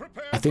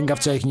 Prepare. I think I've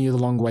taken you the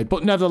long way,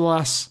 but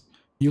nevertheless,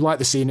 you like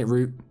the scenic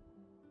route.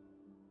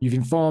 You've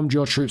informed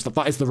your troops that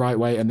that is the right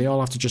way, and they all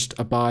have to just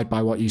abide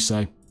by what you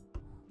say.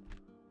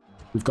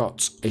 We've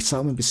got a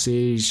settlement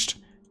besieged.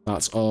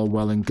 That's all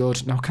well and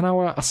good. Now, can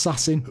our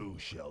assassin... Who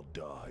shall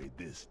die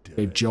this day?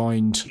 They've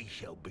joined. He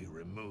shall be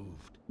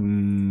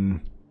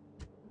removed.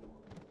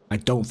 I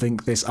don't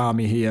think this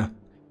army here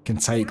can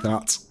take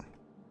that.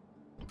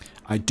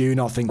 I do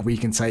not think we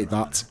can take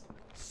that.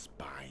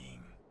 Spying.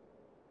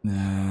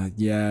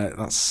 Yeah,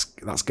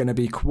 that's going to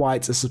be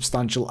quite a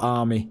substantial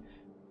army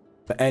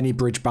for any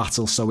bridge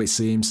battle, so it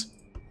seems.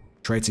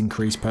 Trait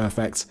increase,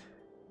 perfect.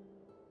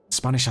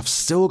 Spanish have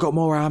still got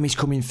more armies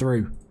coming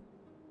through.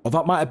 Oh,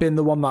 that might have been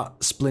the one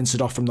that splintered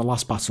off from the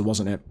last battle,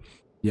 wasn't it?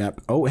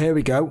 Yep. Oh, here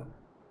we go.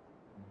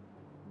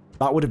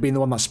 That would have been the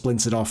one that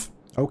splintered off.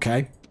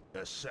 Okay.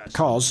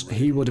 Because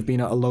he would have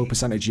been at a low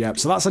percentage, yep.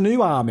 So that's a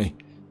new army.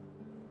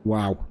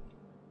 Wow.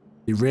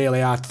 They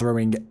really are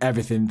throwing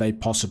everything they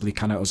possibly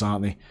can at us,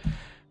 aren't they?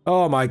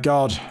 Oh my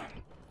god.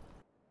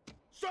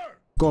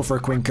 Go for a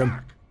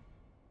Quincum.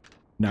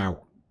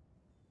 Now.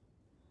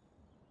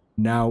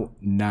 Now.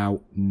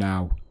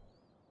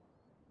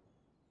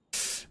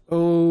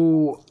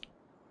 Oh,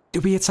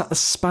 did we attack the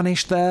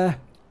Spanish there?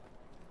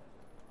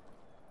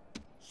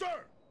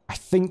 I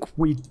think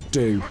we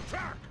do.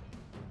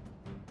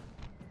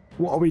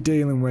 What are we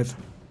dealing with?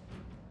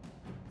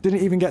 Didn't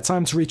even get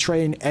time to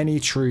retrain any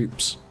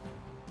troops.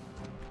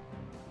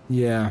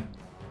 Yeah.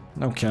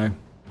 Okay.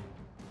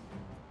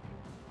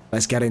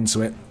 Let's get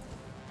into it.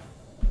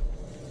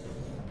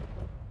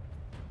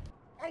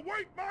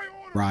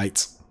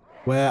 Right.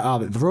 Where are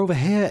they? They're over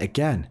here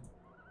again.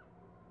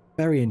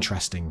 Very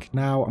interesting.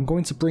 Now, I'm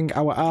going to bring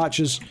our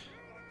archers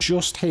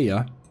just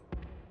here.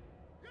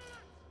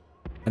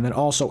 And then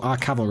also our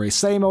cavalry.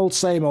 Same old,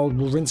 same old.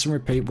 We'll rinse and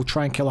repeat. We'll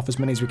try and kill off as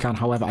many as we can.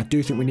 However, I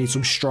do think we need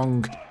some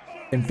strong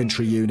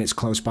infantry units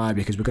close by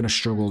because we're going to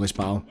struggle this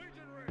battle.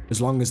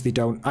 As long as they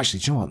don't...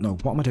 Actually, do you know what? No,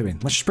 what am I doing?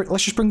 Let's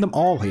just bring them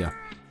all here.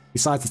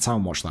 Besides the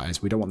town watch, that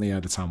is. We don't want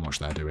the town watch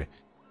there, do we?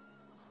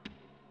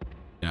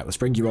 Yeah, let's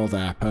bring you all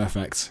there.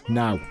 Perfect.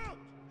 Now...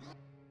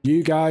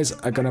 You guys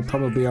are going to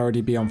probably already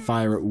be on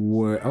fire at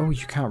work. Oh,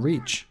 you can't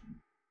reach.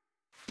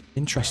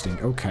 Interesting.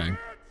 Okay.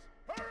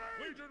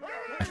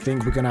 I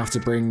think we're going to have to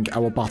bring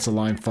our battle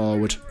line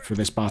forward for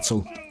this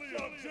battle.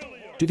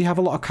 Do they have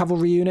a lot of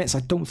cavalry units? I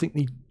don't think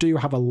they do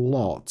have a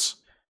lot.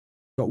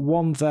 Got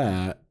one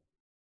there.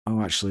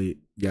 Oh, actually,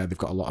 yeah, they've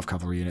got a lot of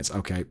cavalry units.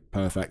 Okay,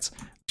 perfect.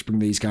 Let's bring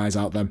these guys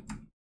out then.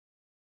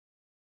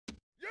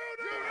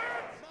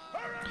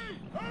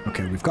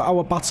 Okay, we've got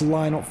our battle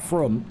line up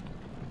front.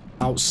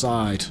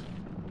 Outside.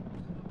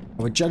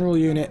 Our general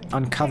unit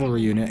and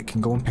cavalry unit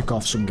can go and pick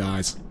off some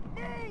guys.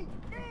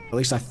 At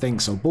least I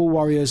think so. Bull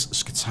warriors,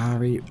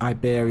 Scutari,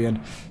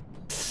 Iberian.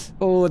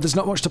 Oh, there's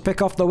not much to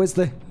pick off though, is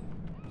there?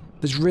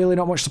 There's really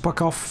not much to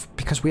pick off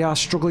because we are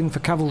struggling for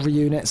cavalry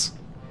units.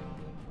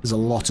 There's a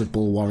lot of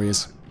bull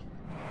warriors.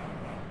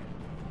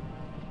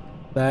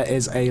 There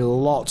is a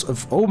lot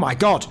of... Oh my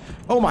god!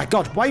 Oh my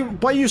god! Why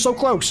are you so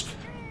close?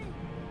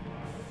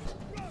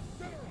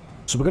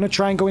 So we're going to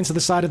try and go into the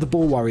side of the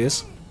bull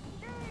warriors.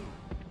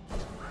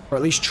 Or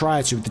at least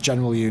try to with the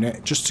general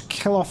unit. Just to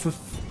kill off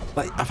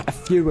a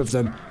few of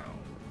them.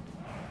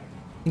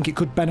 I think it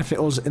could benefit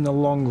us in the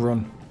long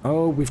run.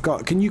 Oh, we've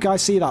got... Can you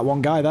guys see that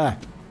one guy there?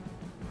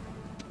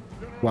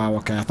 Wow,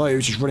 okay. I thought he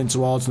was just running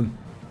towards them.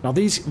 Now,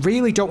 these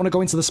really don't want to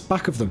go into the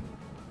back of them.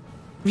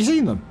 Have you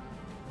seen them?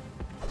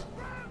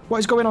 What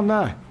is going on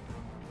there?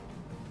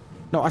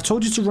 No, I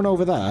told you to run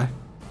over there.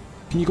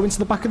 Can you go into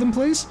the back of them,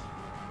 please?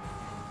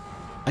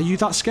 Are you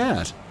that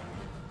scared?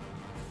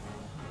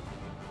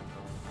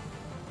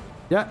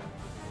 Yeah.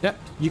 Yeah.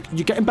 You're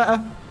getting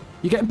better.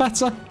 You're getting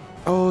better.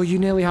 Oh, you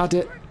nearly had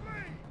it.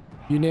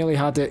 You nearly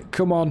had it.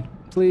 Come on.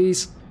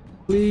 Please.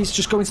 Please,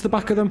 just go into the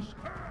back of them.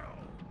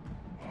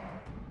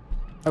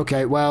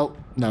 Okay, well,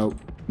 no.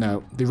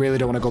 No. They really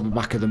don't want to go in the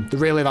back of them. They're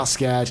really that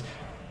scared.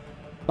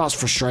 That's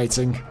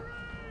frustrating.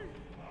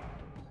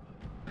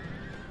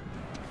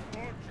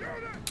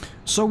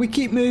 So we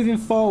keep moving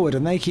forward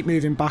and they keep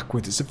moving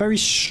backwards. It's a very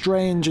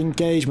strange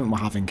engagement we're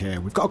having here.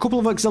 We've got a couple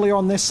of auxilia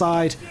on this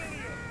side,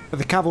 but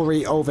the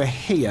cavalry over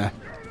here,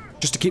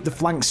 just to keep the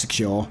flanks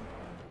secure.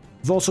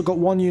 We've also got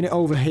one unit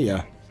over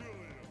here.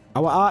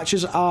 Our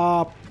archers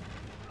are...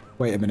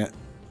 Wait a minute.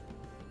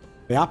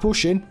 They are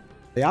pushing.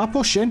 They are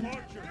pushing.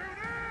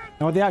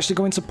 Now, are they actually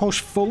going to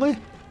push fully?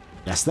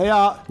 Yes, they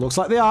are. Looks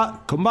like they are.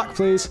 Come back,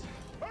 please.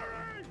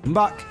 Come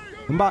back.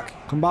 Come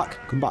back. Come back.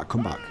 Come back.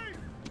 Come back.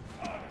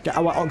 Get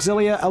our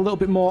auxilia a little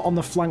bit more on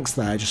the flanks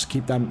there, just to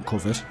keep them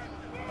covered.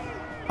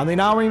 And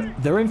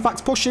they're in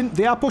fact pushing.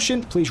 They are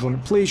pushing. Please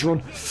run. Please run.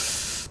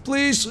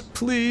 Please,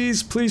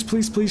 please, please,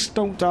 please, please,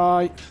 don't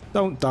die.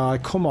 Don't die.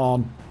 Come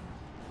on.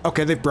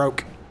 Okay, they've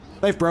broke.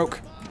 They've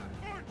broke.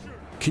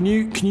 Can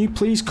you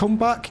please come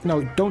back?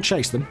 No, don't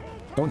chase them.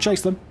 Don't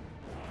chase them.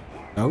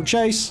 Don't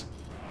chase.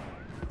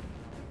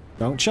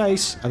 Don't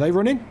chase. Are they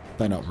running?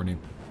 They're not running.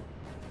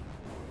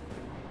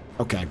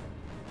 Okay.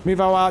 Move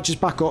our archers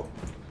back up.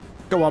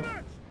 Go on.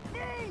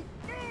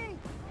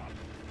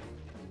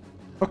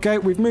 Okay,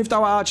 we've moved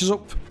our archers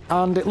up,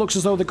 and it looks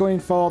as though they're going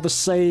for the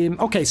same...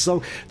 Okay,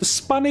 so the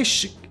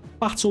Spanish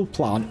battle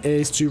plan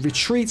is to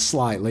retreat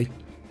slightly,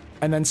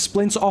 and then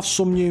splinter off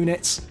some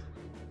units,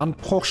 and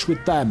push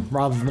with them,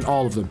 rather than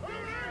all of them.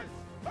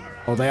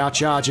 Oh, they are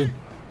charging.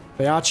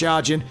 They are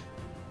charging.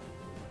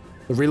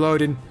 They're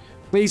reloading.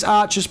 Please,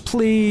 archers,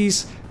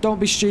 please. Don't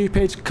be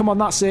stupid. Come on,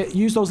 that's it.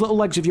 Use those little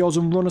legs of yours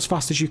and run as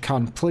fast as you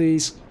can,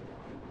 please.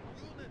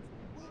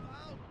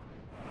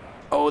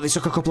 Oh, they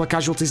took a couple of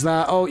casualties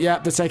there. Oh, yeah,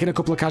 they're taking a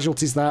couple of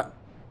casualties there.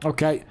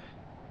 Okay.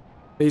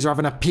 These are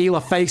having a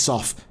peeler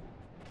face-off.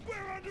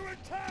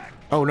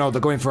 Oh, no, they're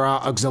going for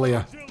our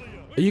auxilia.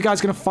 Are you guys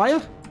going to fire?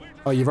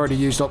 Oh, you've already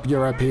used up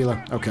your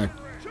peeler. Okay.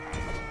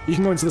 You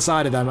can go into the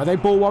side of them. Are they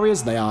bull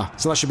warriors? They are.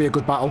 So that should be a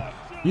good battle.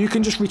 You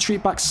can just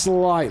retreat back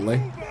slightly.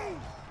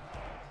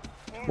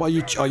 What are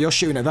you... Oh, you're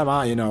shooting at them,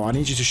 aren't you? No, I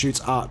need you to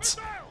shoot at...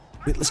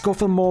 Let's go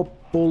for more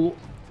bull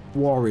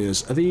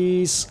warriors. Are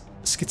these...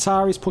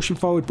 Skitaris pushing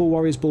forward, bull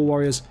warriors, bull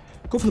warriors.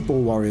 Go for the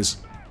bull warriors.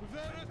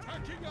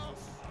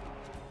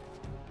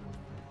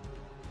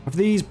 Have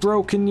these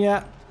broken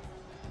yet?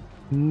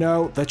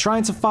 No, they're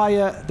trying to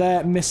fire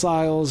their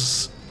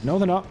missiles. No,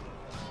 they're not.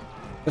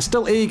 They're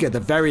still eager. They're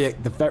very...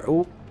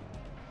 Oh.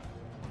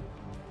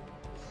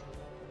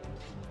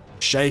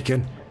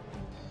 Shaken.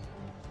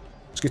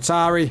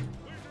 Skitari.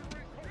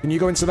 Can you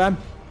go into them?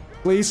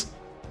 Please?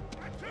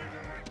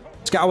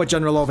 Let's get our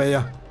general over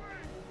here.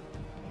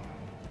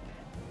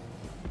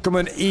 Come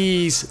and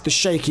ease the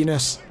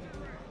shakiness.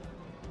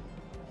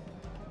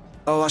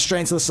 Oh, that's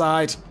straight into the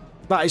side.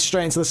 That is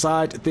straight into the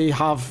side. They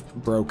have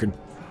broken.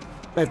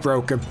 They've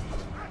broken.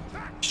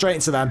 Straight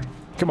into them.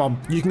 Come on.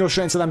 You can go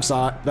straight into them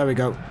side. There we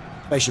go.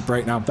 They should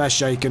break now. They're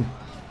shaken.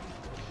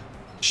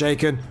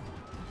 Shaken.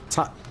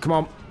 Come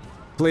on.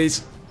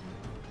 Please.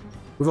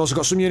 We've also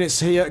got some units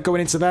here going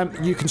into them.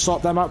 You can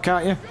sort them out,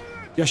 can't you?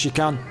 Yes, you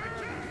can.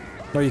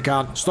 No, you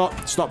can't.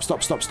 Stop. Stop,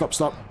 stop, stop, stop,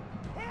 stop.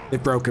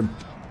 They've broken.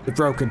 They've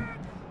broken.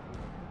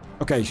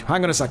 Okay,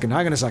 hang on a second,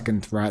 hang on a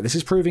second. Right, this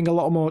is proving a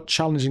lot more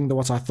challenging than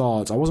what I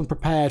thought. I wasn't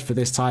prepared for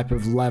this type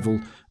of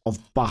level of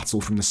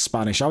battle from the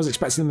Spanish. I was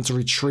expecting them to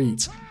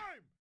retreat.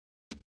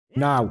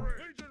 Now,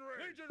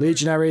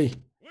 Legionary,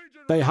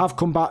 they have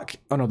come back.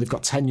 Oh no, they've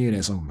got 10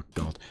 units. Oh my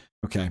god.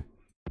 Okay.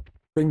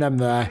 Bring them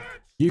there.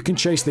 You can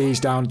chase these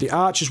down. The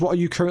archers, what are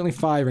you currently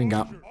firing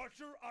at?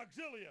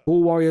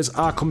 Bull warriors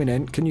are coming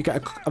in. Can you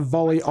get a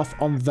volley off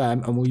on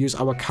them? And we'll use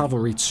our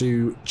cavalry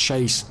to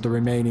chase the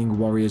remaining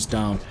warriors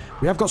down.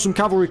 We have got some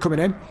cavalry coming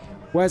in.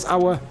 Where's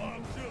our...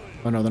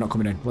 Oh no, they're not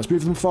coming in. Let's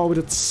move them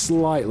forward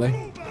slightly.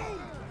 Are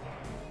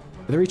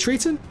they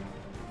retreating?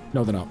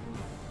 No, they're not.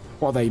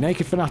 What are they?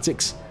 Naked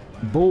fanatics.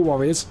 Bull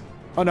warriors.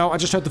 Oh no, I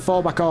just heard the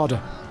fallback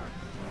order.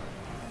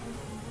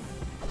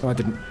 No, I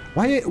didn't.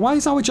 Why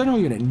is our general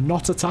unit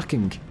not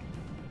attacking?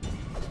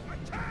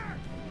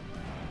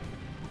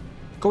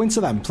 Go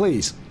into them,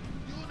 please.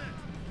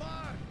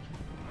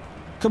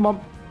 Come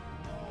on.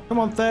 Come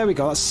on, there we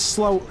go. That's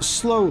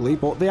slowly,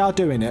 but they are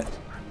doing it.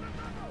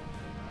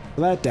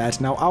 They're dead.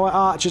 Now, our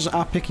archers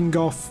are picking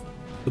off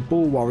the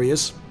bull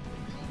warriors.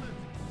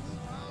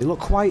 They look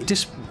quite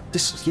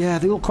Yeah,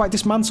 they look quite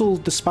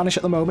dismantled, the Spanish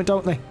at the moment,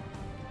 don't they?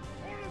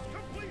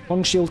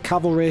 Long shield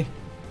cavalry.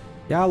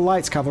 Yeah,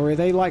 light cavalry. Are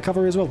they light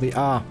cavalry as well? They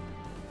are.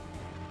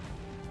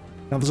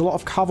 Now, there's a lot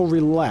of cavalry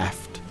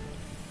left.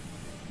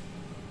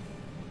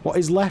 What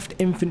is left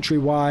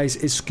infantry-wise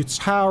is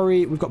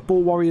Scutari. We've got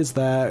bull warriors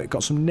there. We've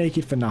got some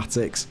naked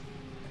fanatics.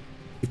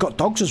 We've got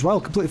dogs as well.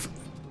 Completely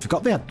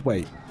forgot they had...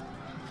 Wait.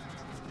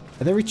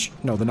 Are they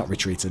No, they're not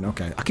retreating.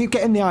 Okay. I keep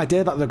getting the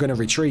idea that they're going to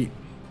retreat.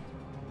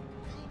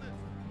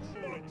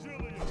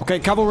 Okay,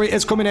 cavalry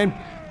is coming in.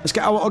 Let's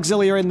get our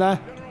auxiliary in there.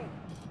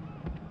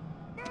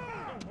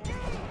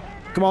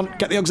 Come on,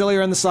 get the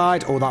auxiliary on the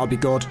side. Oh, that'll be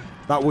good.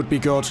 That would be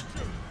good.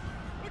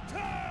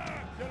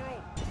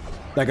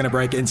 They're going to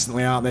break it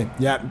instantly, aren't they?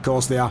 Yeah, of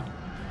course they are.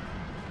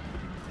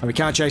 And we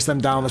can't chase them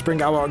down. Let's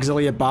bring our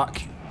auxiliary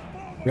back.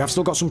 We have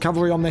still got some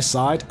cavalry on this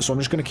side, so I'm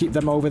just going to keep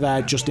them over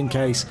there just in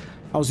case.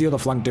 How's the other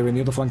flank doing?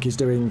 The other flank is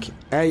doing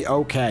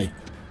A-okay.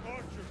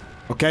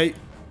 Okay,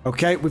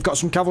 okay, we've got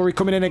some cavalry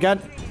coming in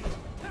again.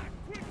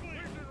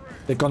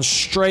 They've gone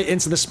straight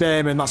into the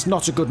spearmen. That's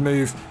not a good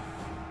move.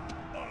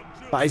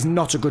 That is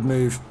not a good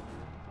move.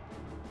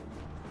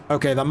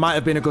 Okay, that might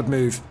have been a good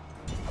move.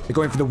 They're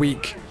going for the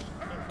weak.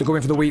 They're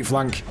going for the weak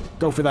flank.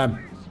 Go for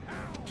them.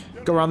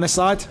 Go around this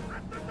side.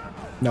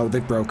 No,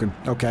 they've broken.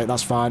 Okay,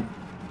 that's fine.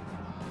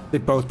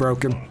 They've both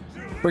broken.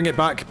 Bring it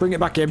back. Bring it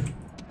back in.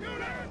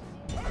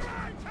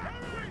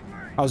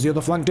 How's the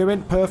other flank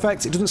doing?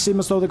 Perfect. It doesn't seem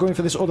as though they're going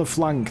for this other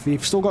flank.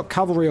 They've still got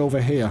cavalry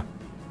over here.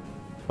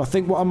 I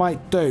think what I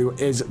might do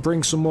is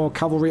bring some more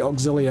cavalry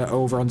auxilia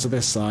over onto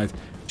this side.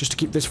 Just to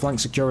keep this flank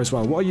secure as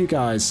well. What are you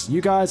guys?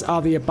 You guys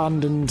are the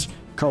abandoned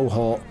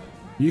cohort.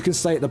 You can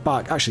stay at the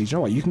back. Actually, do you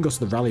know what? You can go to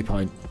the rally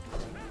point.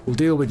 We'll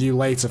deal with you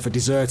later for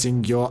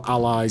deserting your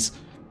allies.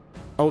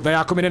 Oh, they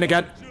are coming in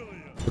again.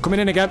 They're coming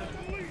in again.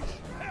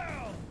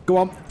 Go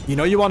on. You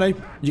know you want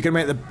to. You can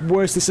make the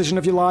worst decision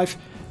of your life.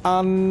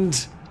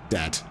 And...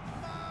 dead.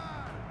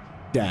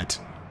 Dead.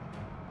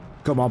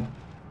 Come on.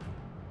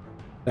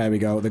 There we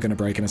go. They're going to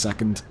break in a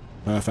second.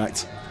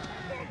 Perfect.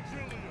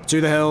 To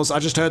the hills. I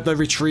just heard the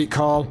retreat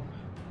call.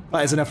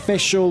 That is an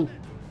official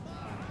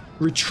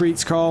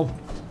retreat call.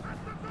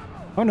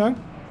 Oh no.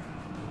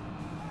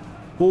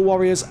 Bull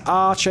warriors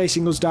are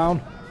chasing us down.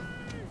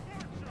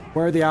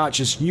 Where are the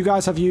archers? You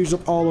guys have used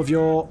up all of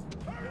your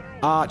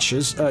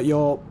archers,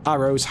 your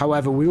arrows.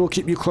 However, we will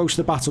keep you close to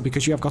the battle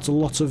because you have got a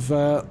lot of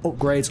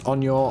upgrades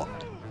on your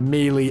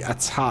melee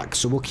attack.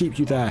 So we'll keep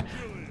you there.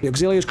 The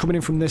auxiliary is coming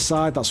in from this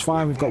side. That's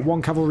fine. We've got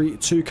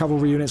two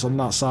cavalry units on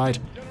that side.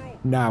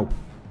 Now,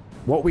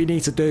 what we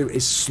need to do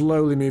is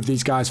slowly move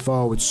these guys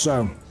forward.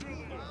 So,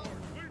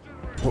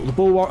 put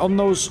the on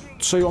those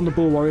two on the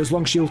bull warriors,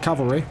 long shield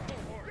cavalry.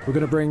 We're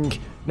going to bring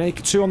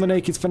two on the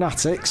naked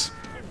fanatics.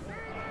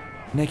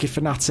 Naked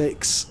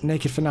fanatics.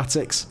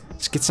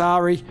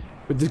 Scutari.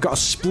 They've got a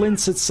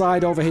splintered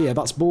side over here.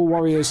 That's bull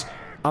warriors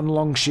and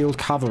long shield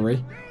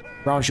cavalry.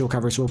 Round shield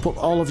cavalry. So we'll put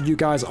all of you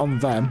guys on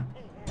them.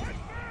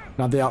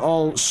 Now they are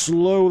all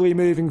slowly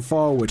moving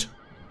forward.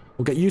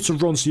 We'll get you to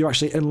run so you're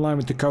actually in line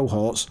with the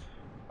cohorts.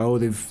 Oh,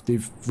 they've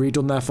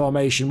redone their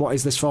formation. What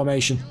is this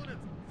formation?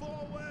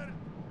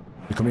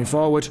 They're coming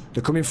forward.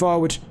 They're coming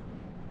forward.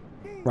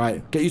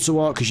 Right, get you to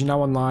walk because you're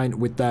now online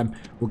with them.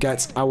 We'll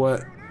get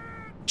our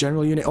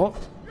general unit up.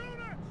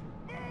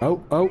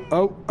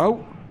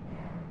 Oh.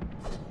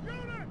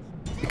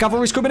 The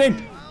cavalry's coming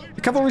in.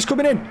 The cavalry's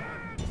coming in.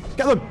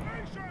 Get them.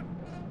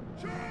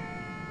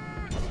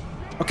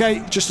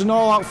 Okay, just an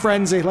all-out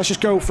frenzy. Let's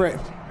just go for it.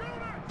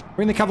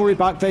 Bring the cavalry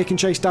back. They can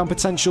chase down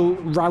potential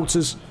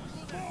routers.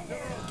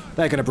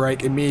 They're going to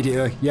break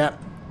immediately.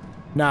 Yep.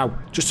 Now,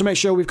 just to make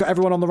sure we've got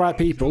everyone on the right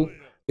people,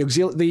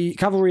 the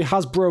cavalry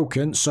has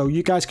broken, so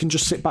you guys can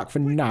just sit back for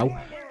now.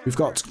 We've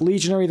got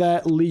legionary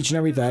there,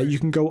 legionary there. You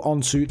can go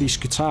on to the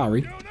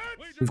Scutari.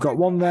 We've got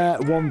one there,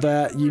 one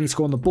there. You need to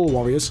go on the bull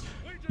warriors.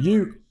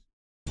 You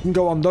can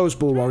go on those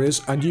bull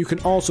warriors, and you can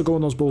also go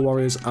on those bull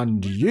warriors,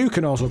 and you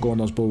can also go on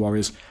those bull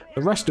warriors.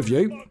 The rest of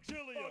you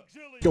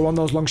go on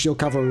those long shield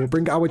cavalry. We'll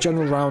bring our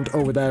general round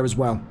over there as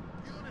well.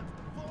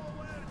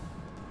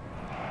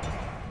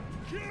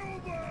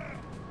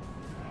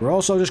 We're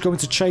also just going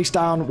to chase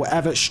down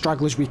whatever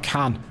stragglers we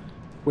can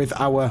with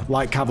our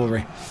light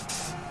cavalry.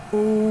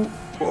 Ooh.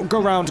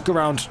 Go round, go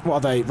round. What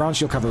are they? Round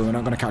shield cavalry. We're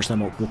not going to catch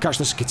them up. We'll catch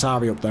the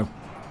Scutari up, though.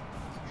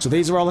 So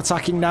these are all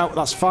attacking now.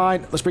 That's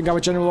fine. Let's bring our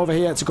general over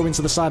here to go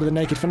into the side of the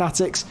naked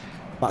fanatics.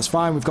 That's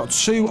fine. We've got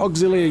 2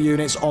 auxiliary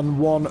units on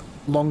 1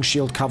 long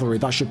shield cavalry.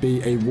 That should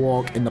be a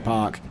walk in the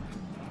park.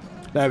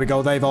 There we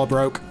go. They've all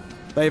broke.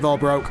 They've all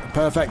broke.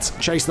 Perfect.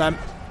 Chase them.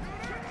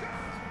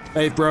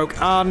 They've broke.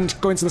 And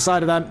go into the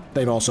side of them.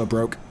 They've also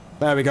broke.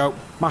 There we go.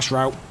 Mash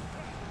rout.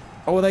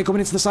 Oh, are they coming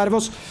into the side of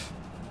us?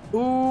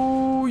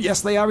 Ooh,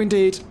 yes, they are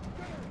indeed.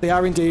 They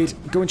are indeed.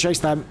 Go and chase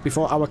them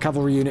before our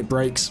cavalry unit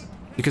breaks.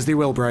 Because they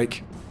will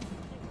break.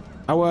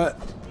 Our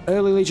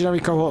early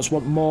legionary cohorts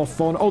want more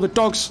fun. Oh, the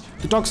dogs!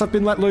 The dogs have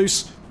been let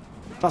loose.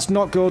 That's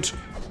not good.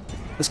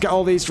 Let's get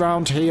all these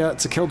round here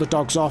to kill the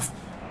dogs off.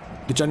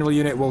 The general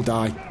unit will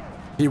die.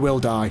 He will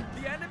die.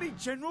 The enemy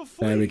general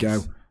flees. There we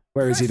go.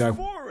 Where is he, though?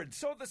 Forward,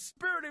 so the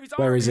spirit of his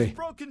Where is he?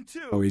 broken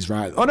too. Oh, he's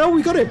right. Oh, no,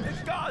 we got him.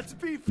 The gods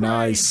be praised.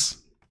 Nice.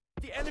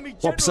 The enemy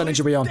What percentage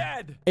are we on?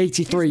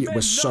 83.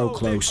 We're so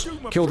close.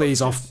 Kill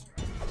these off.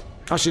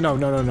 Actually,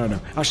 no.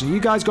 Actually, you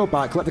guys go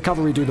back. Let the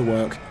cavalry do the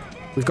work.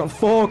 We've got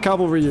 4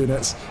 cavalry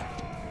units.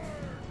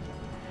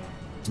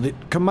 The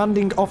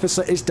commanding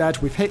officer is dead.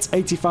 We've hit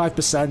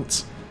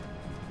 85%.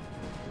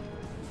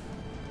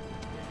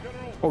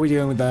 What are we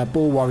doing with there?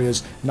 Bull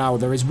warriors. Now,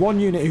 there is one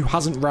unit who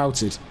hasn't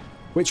routed.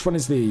 Which one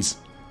is these?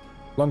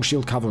 Long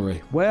shield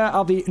cavalry. Where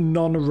are the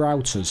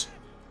non-routers?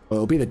 Well,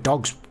 it'll be the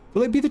dogs.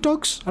 Will it be the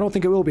dogs? I don't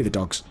think it will be the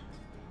dogs.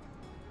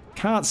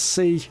 Can't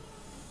see.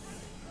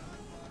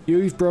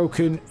 You've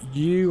broken.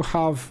 You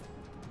have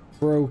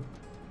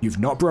You've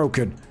not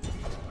broken.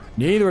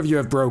 Neither of you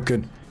have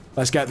broken.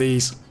 Let's get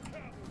these.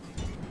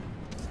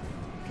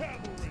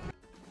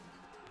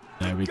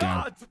 There we go.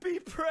 Gods be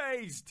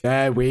praised.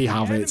 There we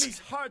have The it. enemy's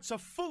hearts are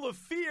full of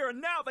fear, and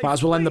now they Might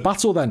as well end the flee.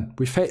 battle then.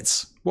 We've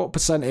hit. What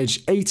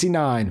percentage?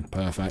 89.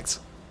 Perfect.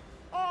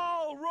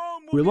 All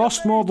Rome will We be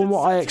lost more amazed than at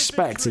what I such a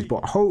expected, victory.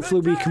 but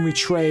hopefully we can The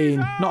retrain.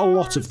 day Not a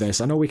lot ours. of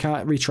this. I know we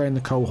can't retrain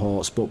the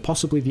cohorts, but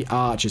possibly the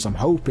archers. I'm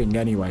hoping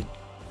anyway.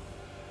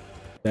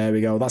 There we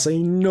go. That's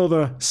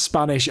another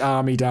Spanish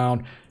army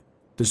down.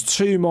 There's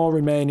 2 more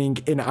remaining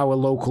in our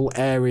local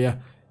area.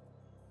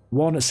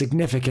 One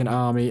significant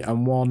army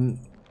and one,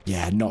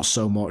 yeah, not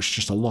so much.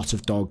 Just a lot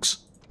of dogs.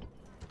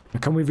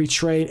 Can we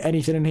retrain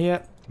anything in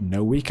here?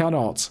 No, we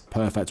cannot.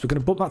 Perfect. We're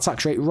going to bump that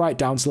tax rate right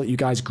down to let you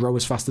guys grow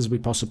as fast as we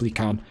possibly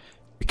can.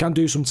 We can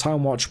do some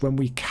town watch when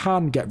we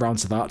can get round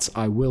to that.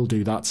 I will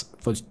do that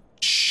for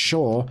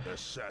sure.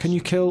 Can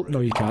you kill?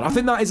 No, you can't. I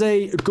think that is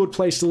a good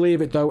place to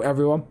leave it though,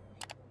 everyone.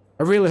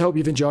 I really hope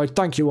you've enjoyed.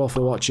 Thank you all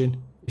for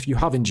watching. If you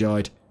have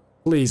enjoyed,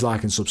 please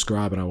like and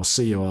subscribe, and I will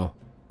see you all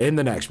in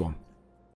the next one.